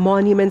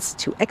 Monuments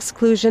to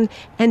exclusion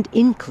and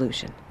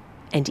inclusion.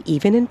 And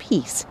even in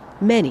peace,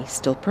 many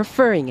still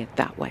preferring it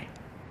that way.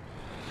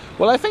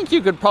 Well, I think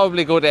you could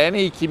probably go to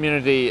any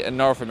community in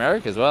North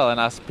America as well and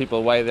ask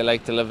people why they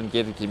like to live in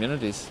gated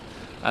communities.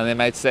 And they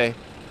might say,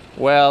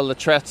 well, the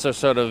threats are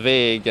sort of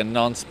vague and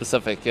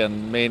non-specific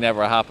and may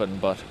never happen,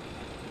 but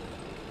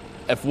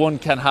if one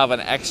can have an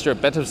extra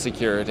bit of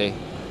security,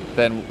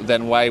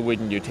 then why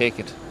wouldn't you take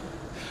it?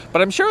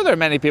 But I'm sure there are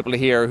many people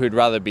here who'd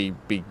rather be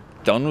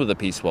done with the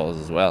peace walls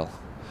as well.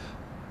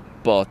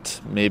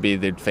 But maybe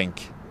they'd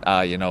think,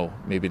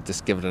 maybe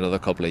just give it another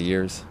couple of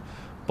years.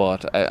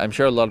 But I'm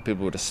sure a lot of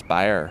people would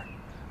aspire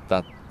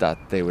that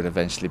they would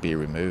eventually be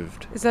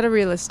removed. Is that a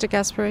realistic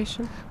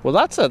aspiration? Well,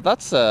 that's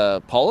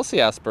a policy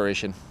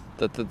aspiration,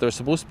 that they're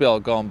supposed to be all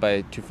gone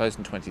by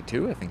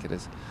 2022, I think it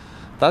is.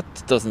 That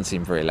doesn't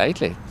seem very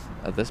likely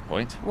at this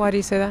point. Why do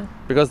you say that?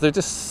 Because there's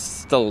just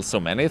still so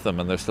many of them,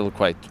 and they're still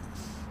quite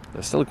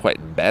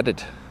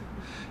embedded.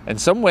 In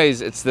some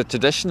ways, it's the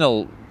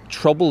traditional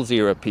Troubles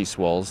era peace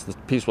walls, the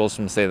peace walls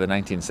from, say, the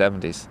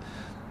 1970s.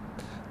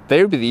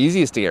 They would be the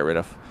easiest to get rid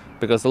of.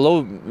 because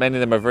although many of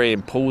them are very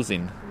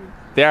imposing,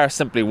 they are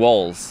simply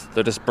walls.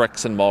 They're just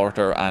bricks and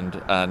mortar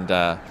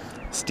and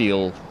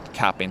steel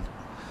capping.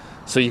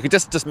 So you could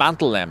just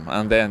dismantle them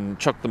and then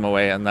chuck them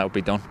away and that would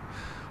be done.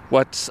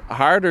 What's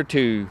harder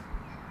to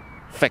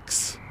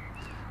fix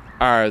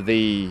are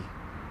the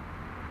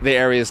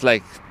areas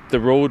like the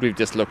road we've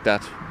just looked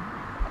at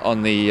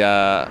on the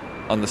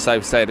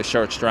south side of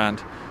Church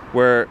Strand,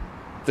 where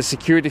the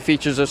security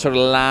features are sort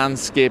of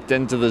landscaped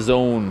into the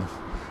zone,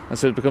 and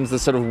so it becomes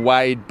this sort of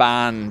wide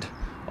band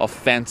of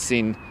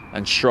fencing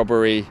and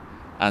shrubbery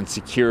and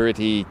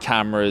security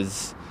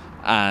cameras,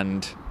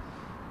 and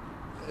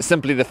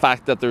simply the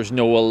fact that there's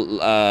no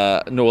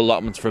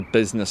allotments for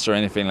business or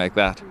anything like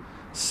that.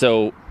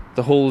 So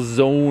the whole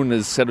zone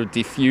is sort of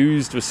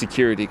diffused with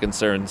security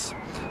concerns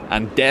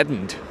and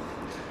deadened,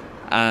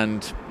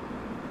 and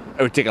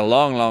it would take a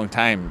long, long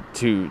time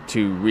to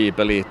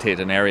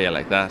rehabilitate an area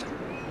like that.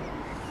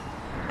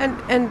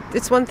 And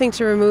it's one thing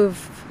to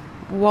remove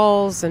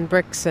walls and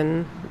bricks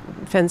and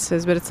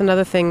fences, but it's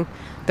another thing.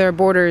 There are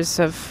borders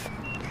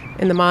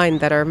in the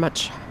mind that are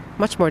much,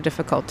 much more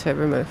difficult to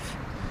remove.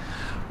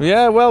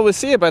 Yeah, well, we'll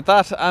see about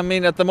that. I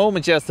mean, at the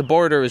moment, yes, the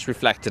border is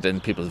reflected in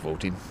people's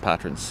voting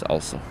patterns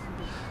also.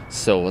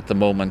 So at the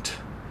moment,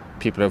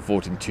 people are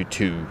voting to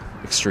two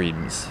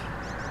extremes.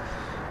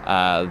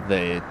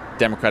 The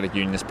Democratic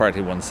Unionist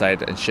Party one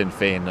side and Sinn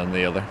Féin on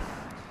the other.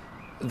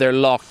 They're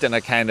locked in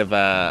a kind of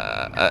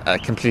a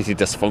completely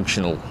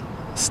dysfunctional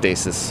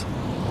stasis.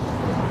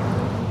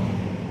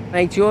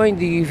 I joined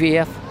the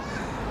UVF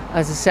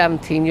as a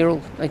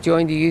 17-year-old. I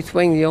joined the youth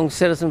wing, the Young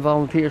Citizen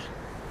Volunteers.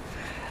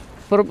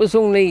 But it was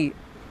only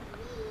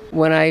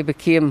when I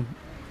became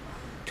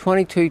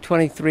 22,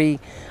 23,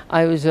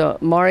 I was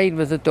married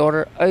with a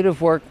daughter, out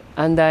of work,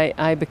 and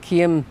I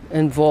became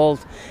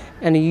involved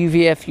in a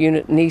UVF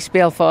unit in East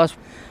Belfast.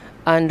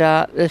 And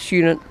this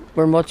unit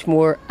were much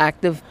more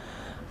active.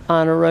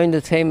 And around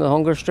the time of the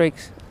hunger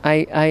strikes,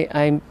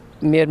 I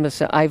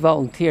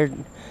volunteered,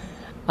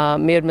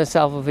 made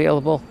myself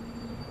available.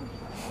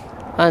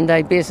 And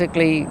I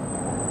basically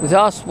was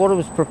asked what I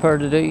was prepared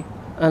to do.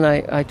 And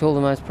I told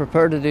them I was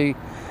prepared to do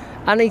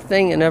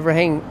anything and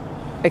everything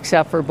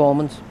except for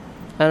bombings.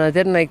 And I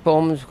didn't like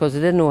bombings because I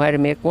didn't know how to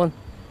make one.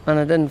 And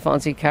I didn't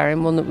fancy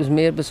carrying one that was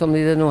made by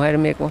somebody who didn't know how to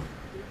make one.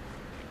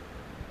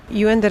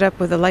 You ended up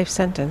with a life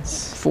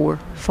sentence. Four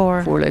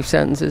life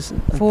sentences.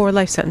 4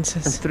 life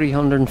sentences. And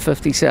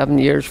 357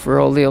 years for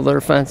all the other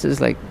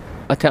offences like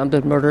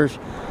attempted murders.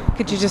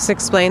 Could you just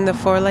explain the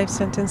 4 life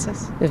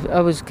sentences? I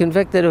was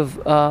convicted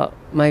of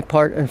my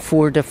part in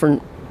 4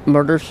 different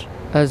murders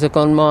as a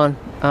gunman,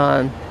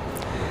 and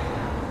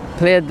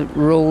played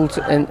roles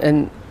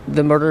in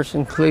the murders,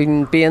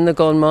 including being the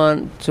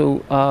gunman.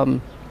 So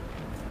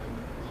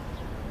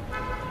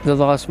the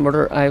last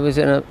murder, I was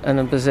in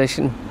a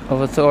position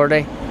of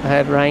authority. I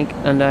had rank,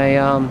 and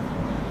I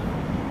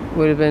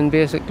would have been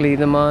basically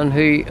the man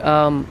who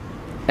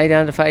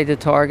identified the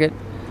target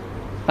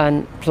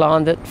and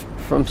planned it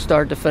from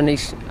start to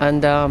finish,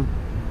 and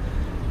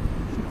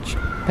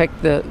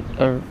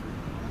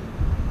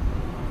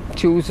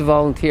chose the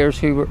volunteers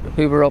who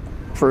were up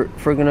for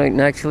going out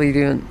and actually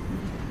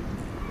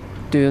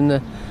doing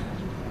the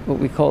what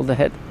we call the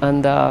hit.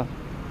 And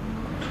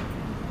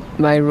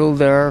my role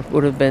there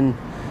would have been,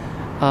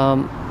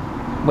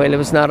 while I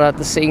was not at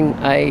the scene,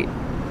 I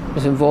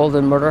was involved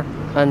in murder,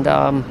 and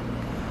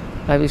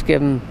I was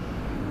given,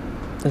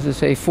 as I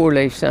say, 4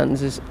 life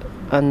sentences,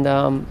 and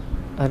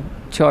had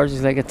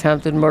charges like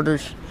attempted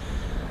murders,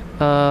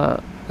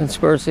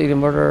 conspiracy to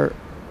murder,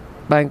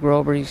 bank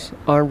robberies,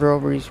 armed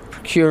robberies,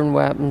 procuring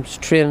weapons,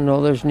 training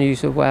others in the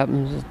use of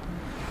weapons,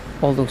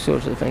 all those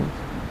sorts of things.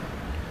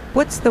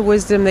 What's the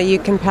wisdom that you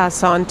can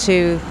pass on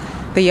to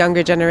the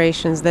younger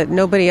generations that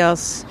nobody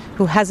else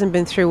who hasn't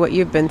been through what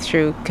you've been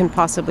through can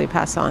possibly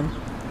pass on?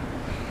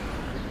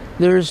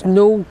 There's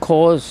no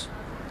cause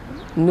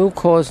in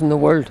the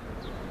world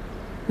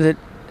that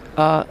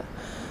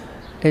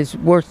is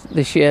worth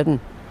the shedding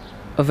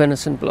of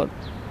innocent blood.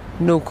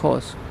 No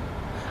cause.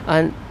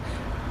 And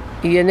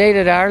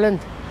United Ireland,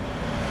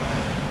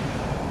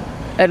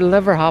 it'll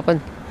never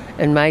happen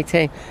in my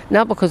time.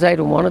 Not because I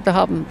don't want it to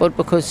happen, but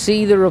because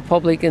see the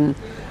Republican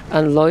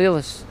and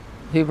Loyalists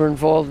who were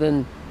involved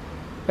in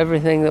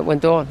everything that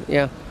went on,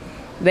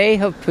 they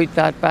have put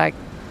that back.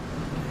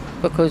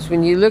 Because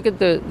when you look at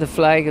the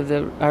flag of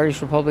the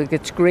Irish Republic,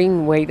 it's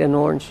green, white and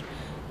orange.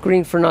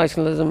 Green for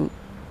nationalism,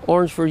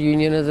 orange for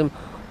unionism,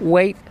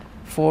 white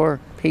for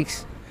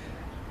peace.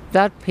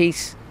 That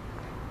peace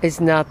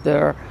is not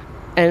there.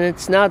 And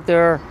it's not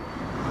there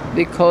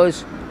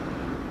because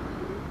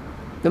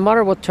no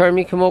matter what term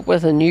you come up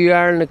with, a New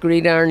Ireland, a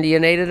Green Ireland, a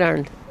United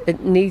Ireland,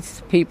 it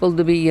needs people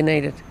to be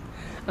united.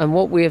 And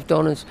what we have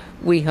done is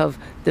we have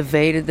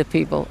divided the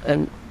people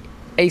and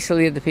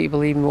isolated the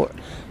people even more.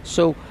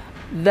 So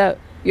the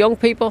young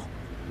people,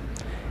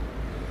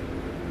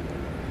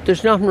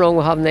 there's nothing wrong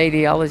with having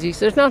ideologies.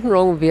 There's nothing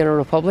wrong with being a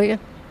Republican.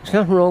 There's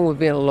nothing wrong with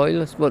being a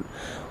loyalist. But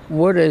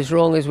what is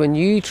wrong is when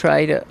you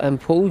try to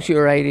impose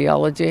your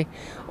ideology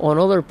on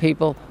other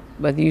people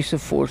by the use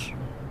of force.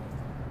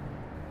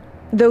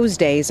 Those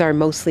days are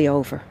mostly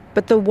over,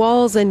 but the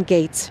walls and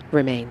gates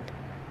remain.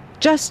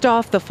 Just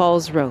off the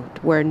Falls Road,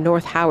 where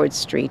North Howard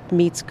Street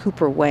meets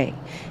Cooper Way,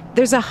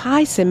 there's a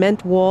high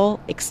cement wall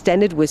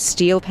extended with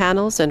steel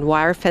panels and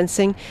wire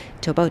fencing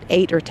to about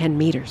 8 or 10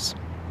 meters.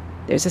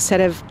 There's a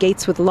set of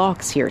gates with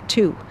locks here,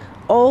 too,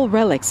 all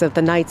relics of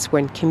the nights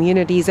when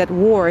communities at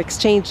war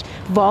exchanged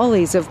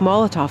volleys of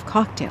Molotov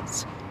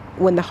cocktails,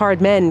 when the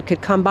hard men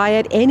could come by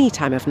at any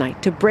time of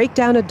night to break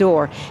down a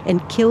door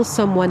and kill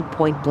someone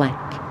point blank.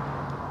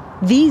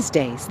 These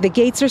days, the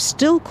gates are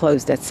still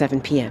closed at 7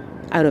 p.m.,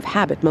 out of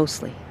habit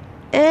mostly,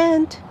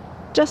 and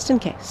just in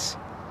case.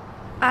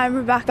 I'm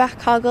Rebecca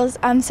Coggles,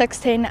 I'm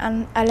 16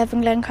 and I live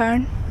in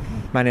Glencairn.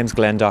 My name's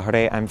Glenn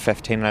Doherty, I'm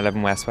 15 and I live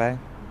in Westway.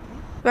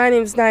 My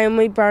name's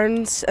Naomi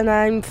Burns and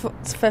I'm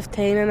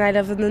 15 and I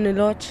live in the New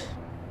Lodge.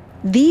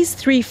 These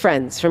three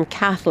friends from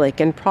Catholic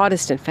and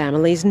Protestant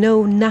families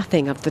know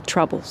nothing of the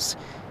Troubles.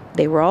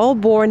 They were all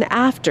born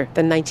after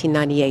the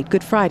 1998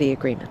 Good Friday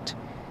Agreement.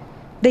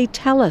 They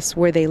tell us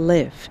where they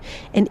live,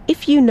 and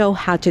if you know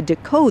how to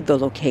decode the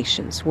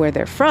locations where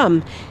they're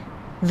from,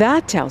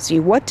 that tells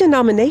you what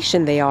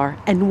denomination they are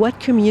and what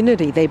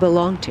community they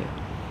belong to.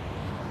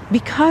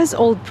 Because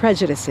old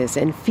prejudices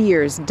and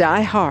fears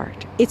die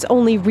hard, it's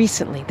only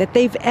recently that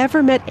they've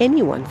ever met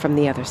anyone from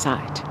the other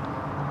side.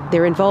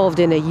 They're involved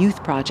in a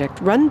youth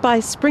project run by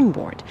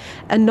Springboard,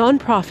 a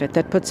non-profit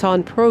that puts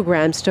on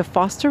programs to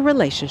foster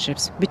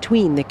relationships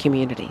between the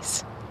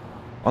communities.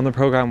 On the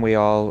programme, we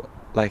all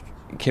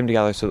came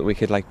together so that we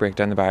could break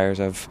down the barriers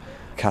of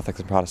Catholics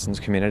and Protestants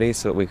communities,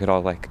 so that we could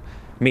all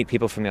meet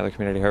people from the other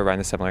community who are around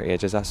the similar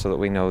age as us, so that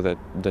we know that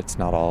it's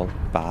not all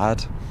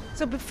bad.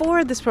 So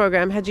before this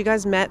program, had you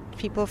guys met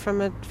people from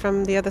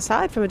the other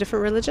side, from a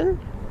different religion?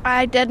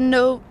 I didn't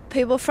know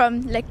people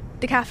from the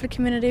Catholic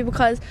community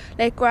because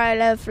where I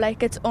live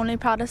it's only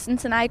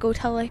Protestants and I go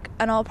to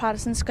an all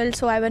Protestant school,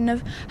 so I wouldn't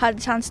have had a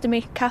chance to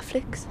meet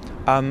Catholics.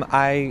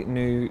 I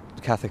knew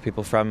Catholic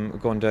people from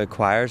going to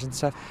choirs and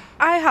stuff.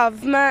 I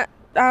have met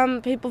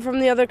people from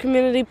the other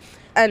community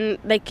and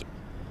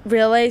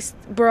realised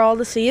we're all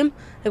the same.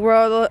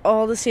 We're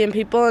all the same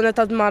people and it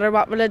doesn't matter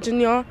what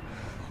religion you are.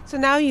 So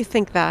now you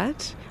think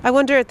that. I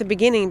wonder at the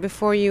beginning,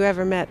 before you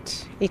ever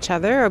met each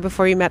other or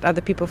before you met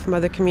other people from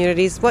other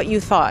communities, what you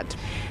thought.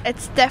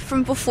 It's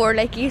different before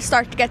you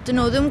start to get to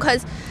know them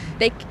because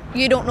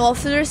you don't know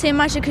if they're the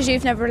same as you because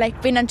you've never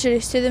been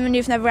introduced to them and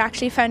you've never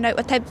actually found out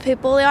what type of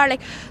people they are.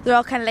 They're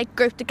all kind of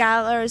grouped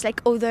together as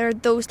they're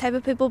those type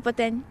of people, but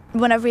then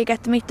whenever you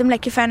get to meet them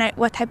you find out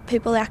what type of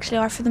people they actually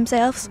are for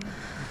themselves.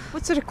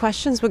 What sort of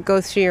questions would go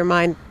through your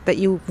mind that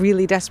you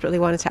really desperately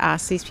wanted to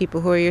ask these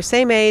people who are your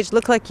same age,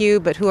 look like you,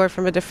 but who are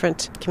from a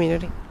different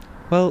community?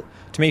 Well,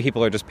 to me,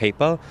 people are just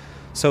people.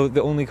 So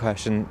the only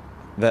question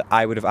that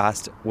I would have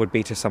asked would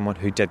be to someone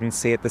who didn't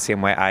see it the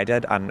same way I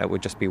did, and it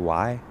would just be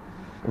why.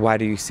 Why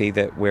do you see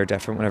that we're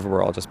different whenever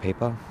we're all just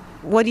people?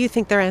 What do you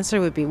think their answer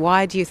would be?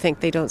 Why do you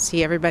think they don't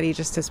see everybody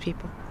just as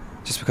people?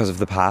 Just because of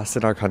the past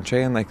in our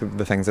country and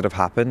the things that have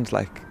happened,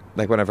 like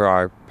whenever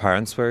our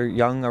parents were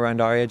young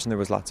around our age and there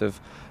was lots of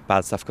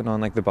bad stuff going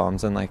on, the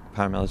bombs and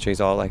paramilitaries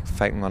all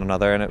fighting one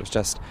another, and it was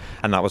just,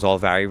 and that was all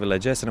very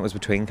religious and it was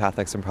between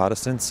Catholics and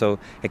Protestants, so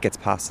it gets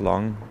passed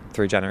along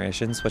through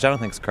generations, which I don't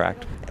think is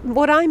correct.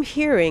 What I'm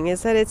hearing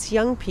is that it's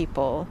young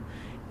people,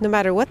 no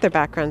matter what their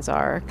backgrounds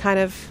are, kind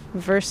of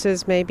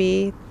versus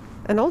maybe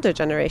an older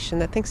generation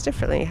that thinks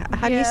differently.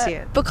 How do you see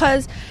it?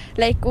 Because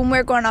when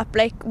we're growing up,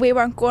 we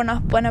weren't growing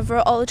up whenever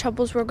all the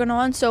troubles were going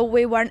on, so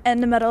we weren't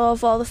in the middle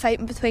of all the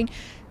fighting between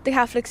the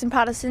Catholics and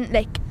Protestants.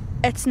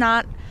 It's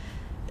not,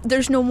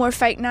 there's no more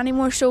fighting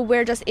anymore, so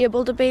we're just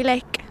able to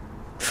be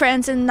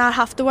friends and not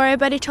have to worry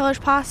about each other's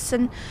pasts,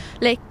 and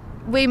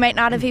we might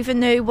not have even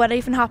knew what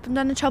even happened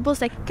in the troubles.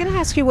 Can I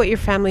ask you what your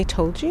family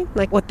told you?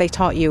 What they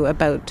taught you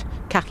about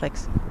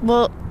Catholics?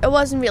 Well, it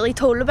wasn't really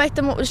told about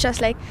them. It was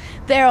just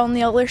they're on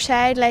the other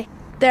side,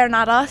 they're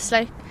not us,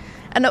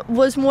 and it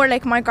was more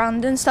my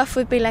grand and stuff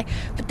would be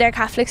but they're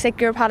Catholics,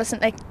 you're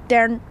Protestant,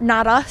 they're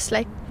not us,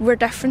 we're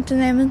different than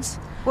them.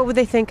 What would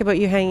they think about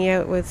you hanging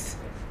out with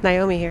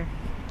Naomi here?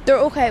 They're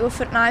okay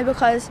with it now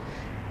because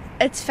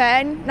it's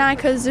fine now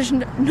because there's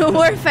no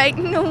more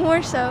fighting no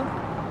more, so.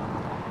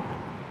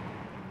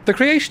 The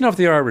creation of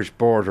the Irish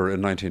border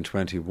in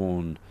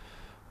 1921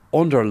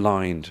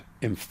 underlined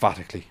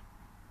emphatically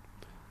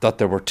that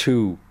there were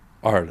two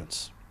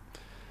Irelands.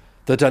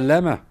 The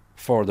dilemma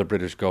for the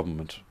British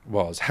government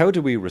was, how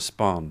do we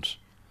respond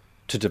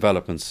to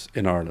developments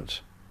in Ireland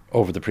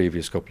over the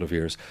previous couple of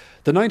years?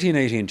 The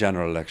 1918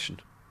 general election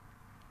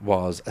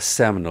was a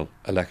seminal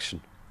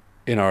election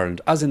in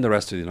Ireland, as in the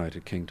rest of the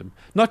United Kingdom.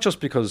 Not just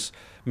because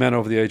men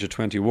over the age of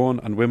 21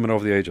 and women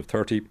over the age of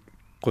 30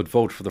 could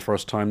vote for the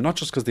first time, not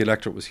just because the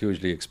electorate was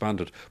hugely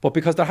expanded, but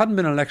because there hadn't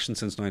been an election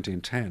since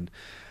 1910.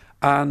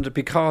 And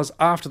because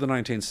after the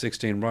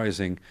 1916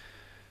 Rising,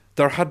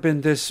 there had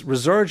been this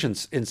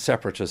resurgence in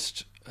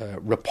separatist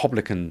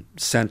Republican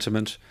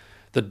sentiment.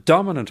 The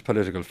dominant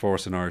political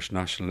force in Irish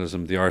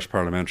nationalism, the Irish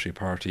Parliamentary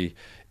Party,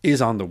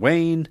 is on the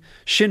wane.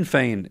 Sinn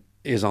Féin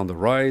is on the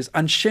rise,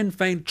 and Sinn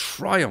Féin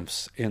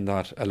triumphs in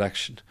that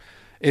election.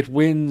 It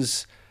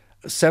wins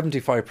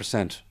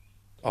 75%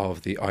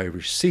 of the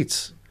Irish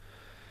seats.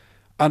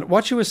 And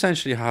what you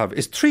essentially have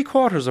is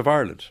 3/4 of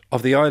Ireland,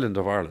 of the island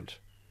of Ireland,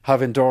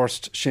 have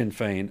endorsed Sinn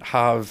Féin,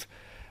 have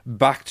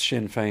backed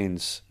Sinn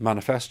Féin's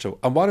manifesto.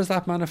 And what is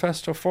that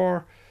manifesto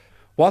for?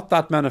 What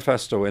that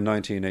manifesto in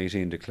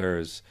 1918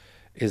 declares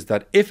is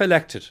that if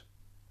elected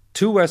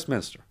to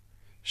Westminster,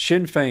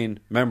 Sinn Féin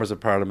members of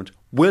Parliament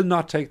will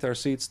not take their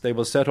seats, they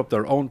will set up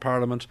their own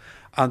Parliament,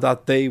 and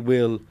that they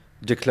will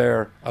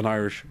declare an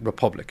Irish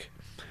Republic.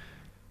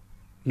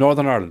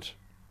 Northern Ireland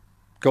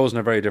goes in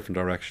a very different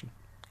direction.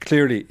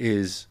 Clearly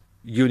is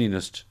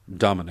Unionist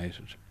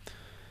dominated.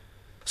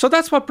 So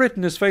that's what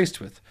Britain is faced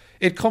with.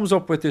 It comes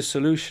up with this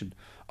solution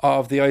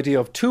of the idea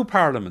of 2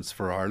 parliaments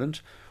for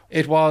Ireland.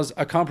 It was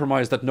a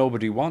compromise that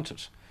nobody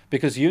wanted,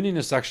 because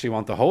Unionists actually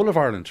want the whole of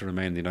Ireland to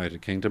remain the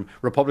United Kingdom.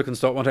 Republicans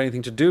don't want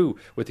anything to do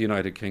with the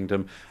United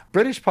Kingdom.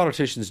 British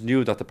politicians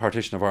knew that the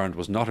partition of Ireland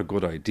was not a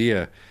good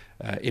idea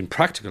in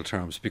practical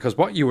terms, because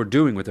what you were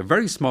doing with a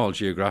very small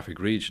geographic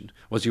region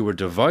was you were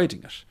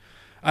dividing it.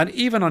 And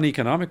even on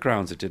economic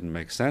grounds, it didn't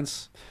make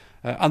sense.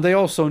 And they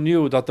also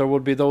knew that there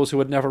would be those who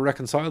would never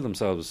reconcile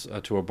themselves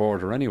to a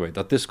border anyway,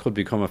 that this could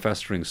become a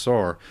festering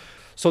sore.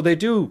 So they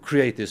do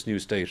create this new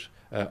state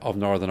of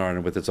Northern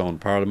Ireland with its own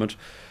parliament.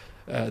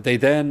 They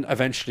then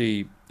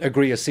eventually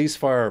agree a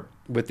ceasefire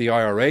with the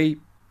IRA,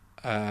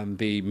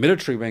 the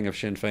military wing of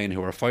Sinn Féin,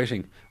 who are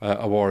fighting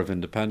a war of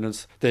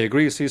independence. They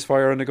agree a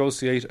ceasefire and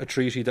negotiate a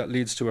treaty that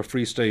leads to a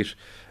free state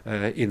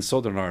in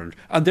Southern Ireland.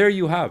 And there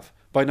you have,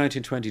 by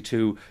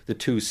 1922, the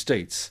 2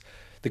 states.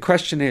 The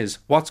question is,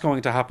 what's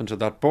going to happen to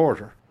that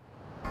border?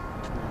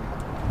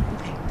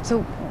 Okay,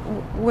 so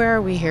where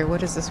are we here?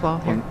 What is this wall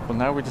here? Well,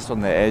 now we're just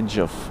on the edge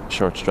of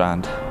Short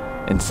Strand,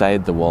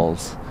 inside the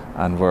walls,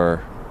 and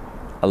we're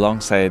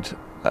alongside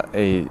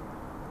a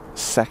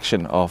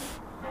section of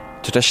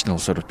traditional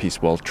sort of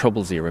peace wall,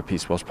 Troubles era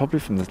peace walls, probably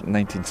from the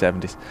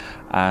 1970s.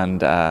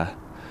 And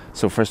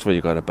so first of all,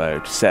 you've got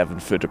about 7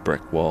 foot of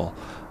brick wall,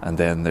 and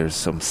then there's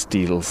some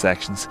steel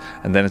sections,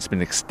 and then it's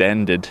been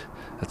extended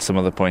at some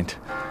other point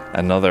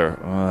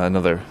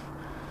another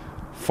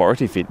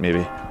 40 feet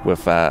maybe,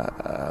 with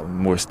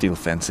more steel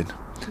fencing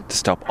to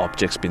stop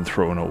objects being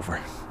thrown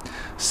over.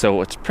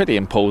 So it's pretty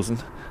imposing.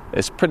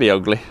 It's pretty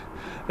ugly.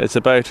 It's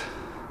about,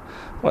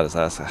 what is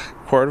that, a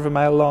quarter of a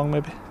mile long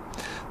maybe,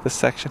 this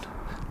section.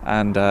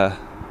 And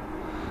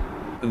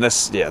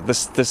this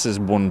is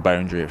one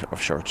boundary of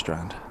Short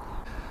Strand.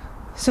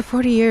 So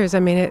 40 years,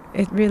 I mean,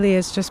 it really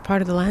is just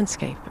part of the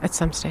landscape at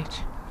some stage.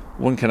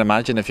 One can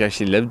imagine if you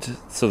actually lived,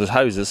 so there's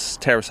houses,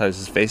 terrace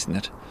houses facing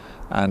it,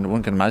 and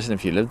one can imagine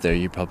if you lived there,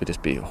 you'd probably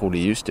just be wholly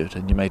used to it,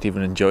 and you might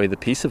even enjoy the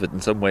peace of it in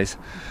some ways.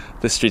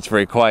 The street's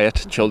very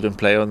quiet, children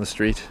play on the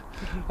street,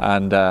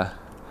 and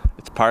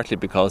it's partly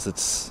because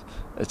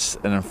it's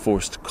an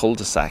enforced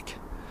cul-de-sac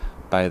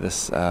by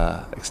this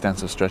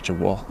extensive stretch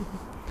of wall.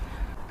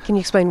 Can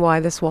you explain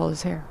why this wall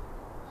is here?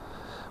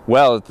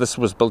 Well, this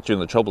was built during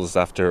the Troubles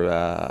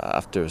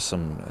after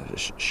some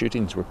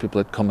shootings where people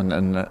had come in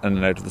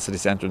and out of the city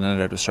centre and in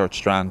and out of Short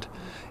Strand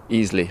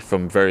easily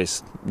from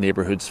various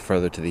neighbourhoods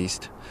further to the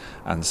east.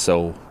 And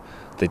so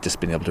they'd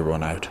just been able to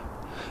run out.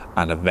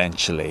 And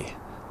eventually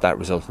that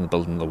resulted in the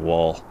building of the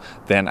wall.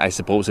 Then I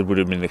suppose it would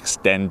have been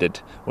extended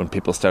when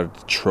people started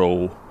to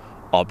throw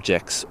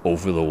objects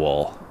over the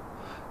wall.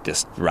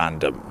 Just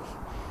random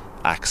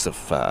acts of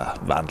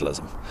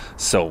vandalism.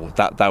 So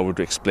that would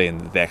explain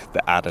the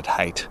added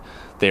height.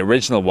 The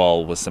original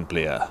wall was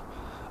simply to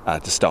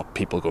stop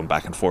people going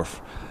back and forth,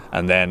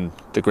 and then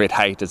the great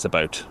height is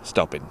about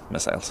stopping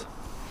missiles.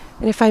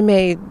 And if I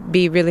may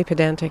be really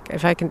pedantic,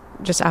 if I can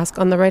just ask,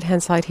 on the right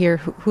hand side here,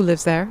 who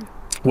lives there?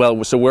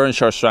 Well, so we're in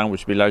Short Strand,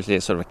 which would be largely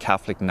a sort of a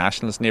Catholic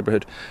nationalist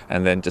neighbourhood,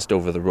 and then just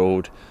over the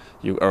road,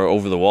 or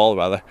over the wall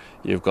rather,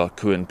 you've got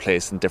Cuan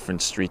Place and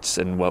different streets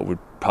in what would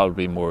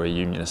probably be more a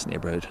Unionist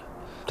neighbourhood.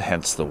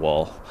 Hence the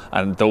wall.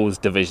 And those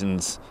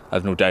divisions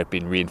have no doubt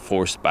been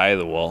reinforced by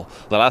the wall.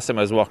 The last time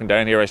I was walking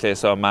down here, actually I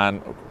saw a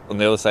man on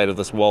the other side of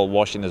this wall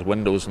washing his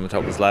windows on the top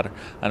of his ladder,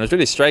 and it was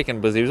really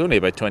striking because he was only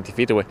about 20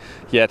 feet away,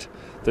 yet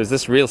there's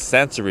this real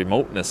sense of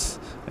remoteness,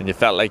 and you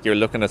felt like you're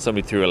looking at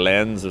somebody through a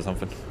lens or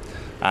something.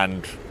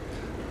 And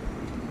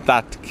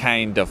that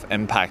kind of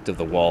impact of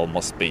the wall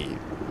must be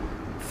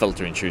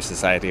filtering through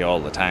society all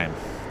the time,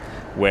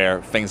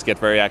 where things get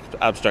very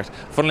abstract.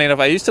 Funnily enough,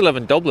 I used to live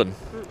in Dublin,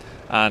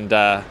 and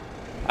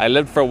I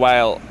lived for a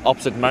while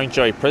opposite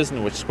Mountjoy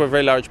Prison, which is a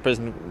very large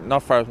prison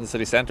not far from the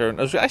city centre, and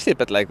it was actually a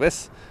bit like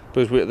this.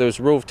 There was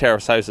a row of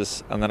terrace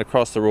houses, and then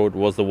across the road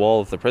was the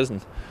wall of the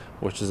prison,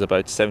 which is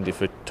about 70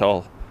 foot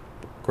tall,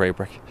 grey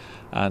brick.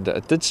 And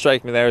it did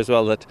strike me there as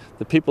well that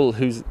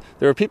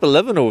there were people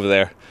living over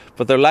there,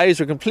 but their lives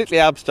were completely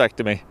abstract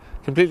to me,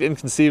 completely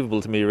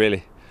inconceivable to me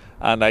really.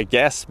 And I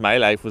guess my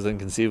life was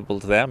inconceivable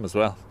to them as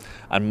well.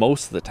 And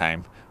most of the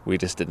time, we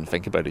just didn't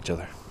think about each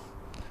other.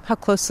 How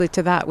closely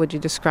to that would you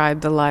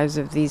describe the lives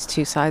of these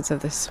two sides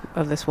of this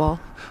wall?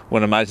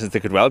 One imagines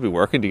they could well be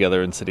working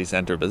together in city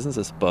centre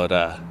businesses, but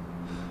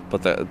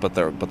but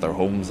their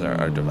homes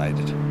are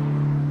divided.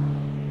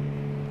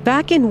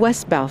 Back in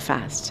West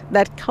Belfast,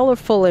 that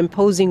colourful,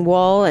 imposing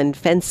wall and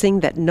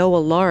fencing that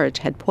Nahlah Ayed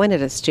had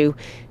pointed us to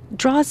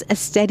draws a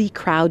steady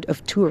crowd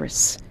of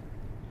tourists.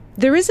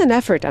 There is an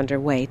effort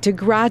underway to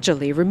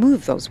gradually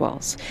remove those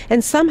walls,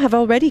 and some have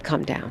already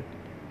come down.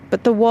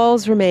 But the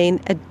walls remain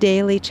a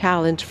daily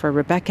challenge for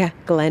Rebecca,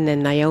 Glenn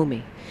and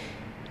Naomi.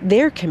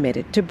 They're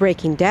committed to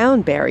breaking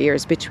down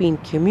barriers between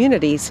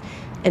communities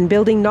and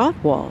building not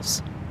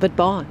walls, but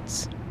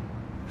bonds.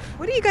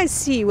 What do you guys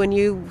see when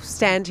you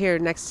stand here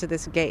next to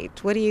this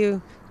gate? What do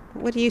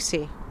you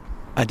see?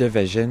 A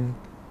division,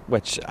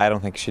 which I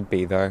don't think should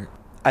be there.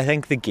 I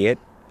think the gate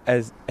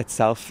as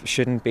itself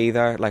shouldn't be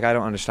there. Like, I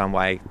don't understand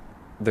why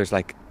there's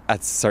like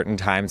at certain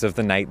times of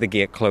the night the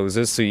gate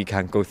closes, so you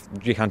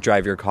can't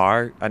drive your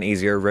car an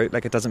easier route.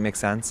 Like, it doesn't make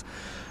sense.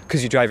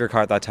 Because you drive your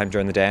car at that time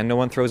during the day and no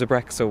one throws a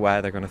brick, so why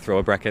are they going to throw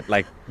a brick at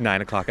like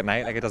 9 o'clock at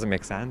night? Like, it doesn't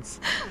make sense.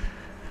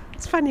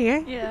 It's funny,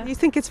 eh? Yeah. You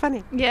think it's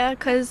funny? Yeah,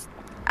 because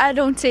I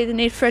don't see the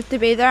need for it to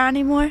be there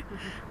anymore.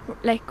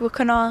 Like, we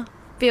can all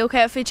be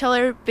okay with each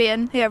other,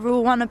 being whoever we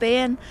want to be,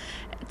 and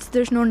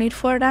there's no need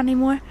for it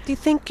anymore. Do you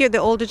think the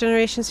older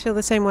generations feel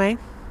the same way?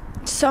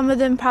 Some of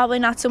them probably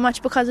not so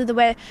much, because of the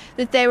way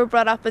that they were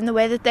brought up and the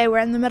way that they were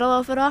in the middle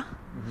of it all.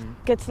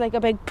 It's like a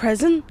big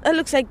prison. It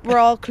looks like we're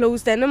all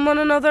closed in on one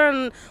another,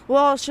 and we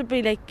all should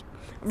be like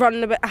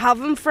running about,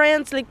 having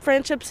friends, like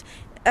friendships.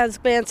 As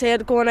Ben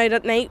said, going out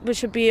at night, we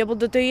should be able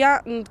to do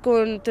that, and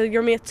going to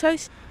your mate's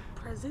house.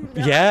 Prison.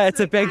 Yeah,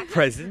 it's a big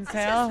prison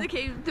cell. That's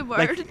just the word,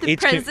 like the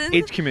prison.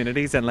 Each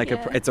community's in like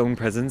its own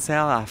prison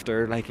cell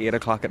after like 8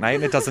 o'clock at night,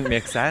 and it doesn't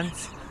make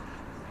sense.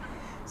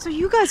 So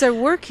you guys are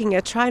working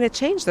at trying to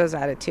change those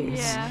attitudes.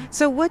 Yeah.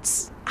 So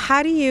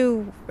how do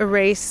you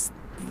erase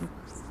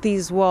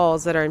these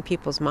walls that are in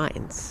people's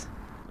minds?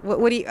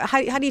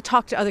 How do you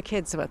talk to other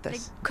kids about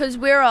this? Because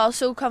we're all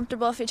so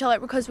comfortable with each other,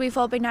 because we've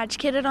all been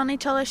educated on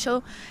each other,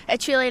 so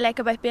it's really like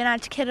about being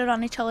educated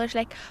on each other's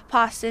like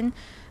past, and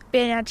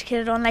being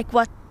educated on like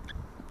what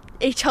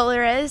each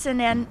other is, and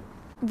then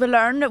we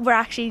learn that we're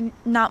actually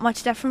not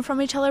much different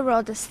from each other. We're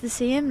all just the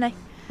same. Like,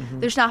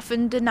 there's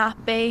nothing to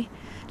not be,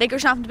 like,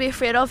 there's nothing to be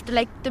afraid of,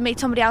 to meet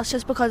somebody else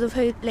just because of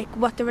who, like,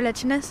 what the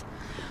religion is.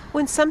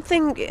 When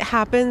something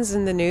happens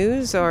in the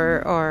news,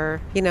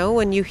 or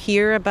when you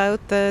hear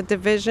about the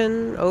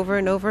division over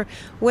and over,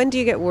 when do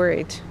you get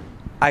worried?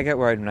 I get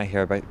worried when I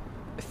hear about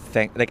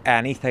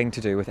anything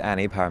to do with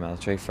any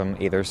paramilitary from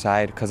either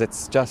side, because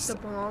it's just the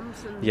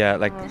bombs.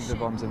 The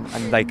bombs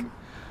and like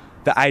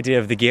the idea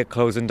of the gate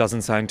closing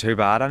doesn't sound too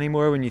bad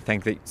anymore when you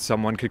think that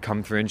someone could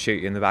come through and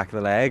shoot you in the back of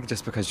the leg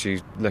just because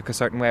you look a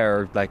certain way,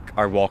 or like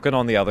are walking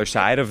on the other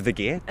side of the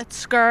gate. It's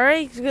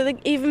scary. Like,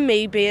 even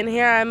me being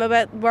here, I'm a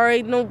bit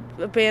worried.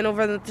 Being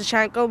over at the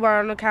Shankill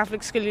wearing a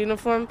Catholic school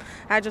uniform,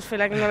 I just feel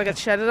like I'm going to get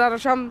shitted at or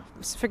something.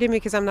 Forgive me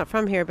because I'm not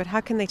from here, but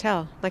how can they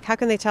tell? Like, how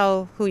can they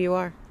tell who you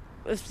are?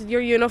 If your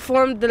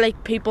uniform,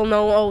 people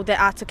know, they're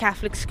at a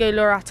Catholic school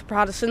or at a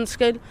Protestant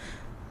school.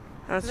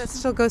 That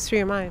still goes through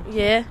your mind.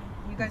 Yeah.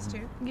 You guys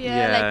too?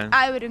 Yeah, like,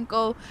 I wouldn't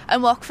go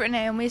and walk for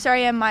Naomi's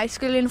area in my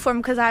school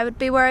uniform, because I would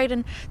be worried,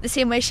 and the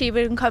same way she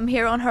wouldn't come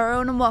here on her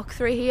own and walk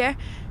through here,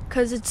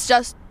 because it's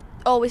just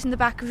always in the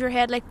back of your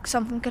head, like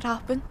something could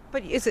happen.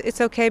 But it's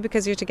okay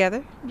because you're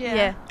together?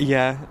 Yeah.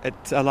 Yeah,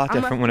 it's a lot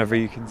different whenever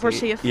you can see. We're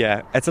safe.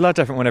 Yeah, it's a lot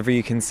different whenever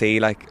you can see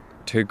like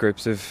two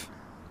groups of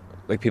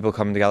like people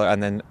coming together,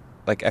 and then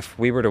like if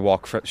we were to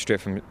walk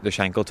straight from the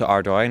Shankill to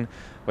Ardoyne,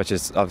 which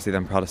is obviously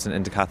then Protestant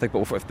into Catholic,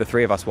 but if the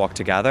three of us walked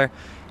together,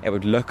 it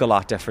would look a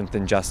lot different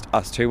than just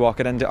us two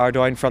walking into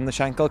Ardoyne from the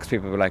Shankill, because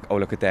people were like, oh,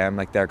 look at them,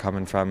 like they're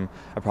coming from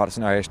a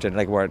Protestant Irish,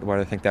 like where do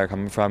they think they're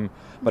coming from?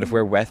 But if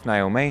we're with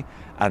Naomi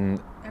and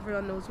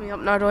everyone knows me up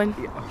in Ardoyne.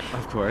 Yeah,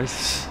 of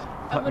course.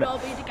 And we'd all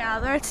be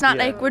together. It's not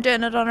like we're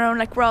doing it on our own,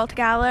 like we're all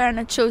together, and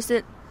it shows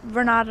that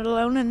we're not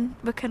alone and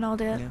we can all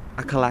do it. Yeah.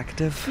 A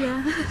collective.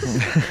 Yeah.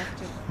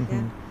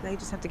 Yeah. Now you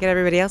just have to get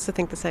everybody else to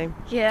think the same.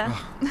 Yeah.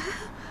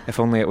 If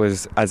only it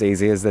was as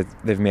easy as that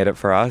they've made it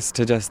for us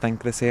to just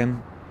think the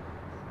same.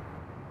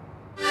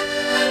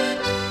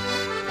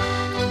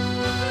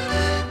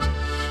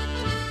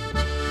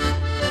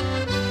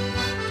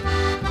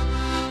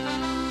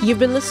 You've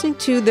been listening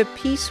to The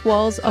Peace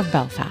Walls of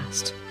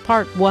Belfast,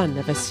 part 1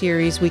 of a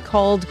series we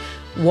called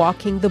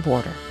Walking the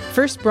Border,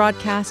 first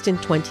broadcast in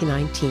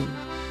 2019.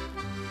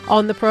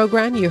 On the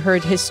program, you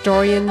heard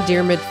historian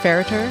Diarmuid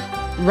Ferriter,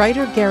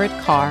 writer Garrett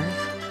Carr,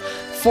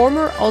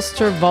 former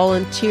Ulster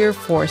Volunteer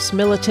Force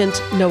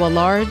militant Nahlah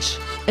Ayed,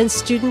 and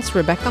students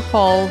Rebecca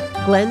Hall,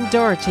 Glenn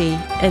Doherty,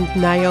 and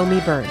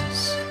Naomi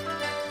Burns.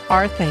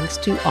 Our thanks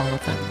to all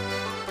of them.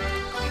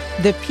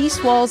 The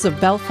Peace Walls of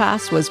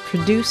Belfast was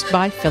produced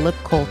by Philip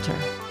Coulter.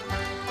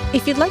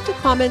 If you'd like to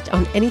comment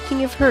on anything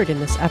you've heard in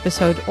this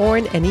episode or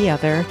in any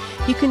other,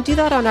 you can do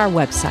that on our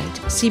website,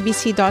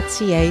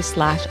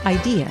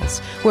 cbc.ca/ideas,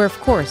 where of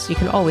course you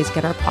can always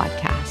get our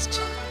podcast.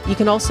 You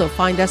can also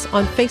find us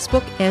on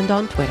Facebook and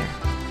on Twitter.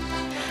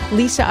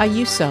 Lisa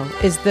Ayuso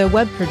is the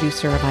web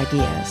producer of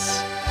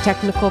Ideas.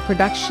 Technical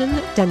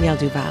production, Danielle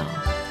Duval.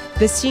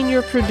 The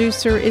senior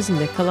producer is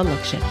Nikola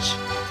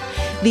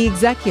Lukšić. The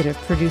executive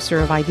producer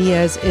of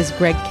Ideas is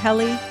Greg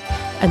Kelly,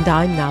 and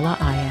I'm Nahlah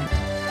Ayed.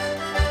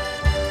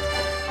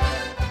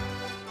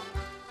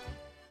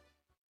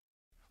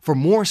 For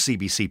more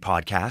CBC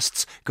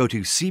podcasts, go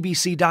to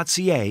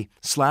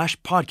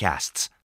cbc.ca/podcasts.